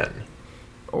geekswithkidscn.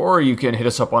 Or you can hit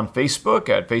us up on Facebook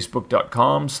at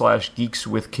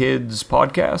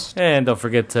facebook.com/geekswithkidspodcast. And don't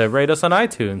forget to rate us on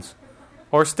iTunes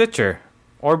or Stitcher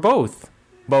or both.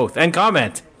 Both. And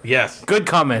comment. Yes. Good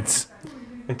comments.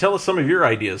 And tell us some of your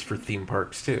ideas for theme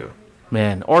parks, too.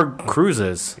 Man. Or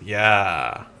cruises.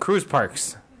 Yeah. Cruise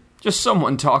parks. Just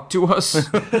someone talk to us.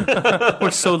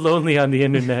 We're so lonely on the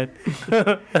internet.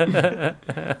 On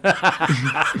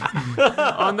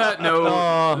that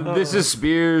note, this is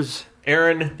Spears.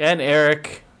 Aaron. And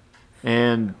Eric.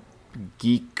 And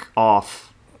Geek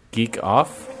Off. Geek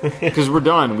off? Because we're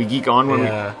done. We geek on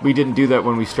when we didn't do that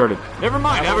when we started. Never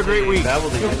mind. Have a great week. That will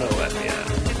do. You know what? Yeah.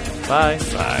 Bye.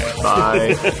 Bye.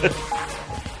 Bye.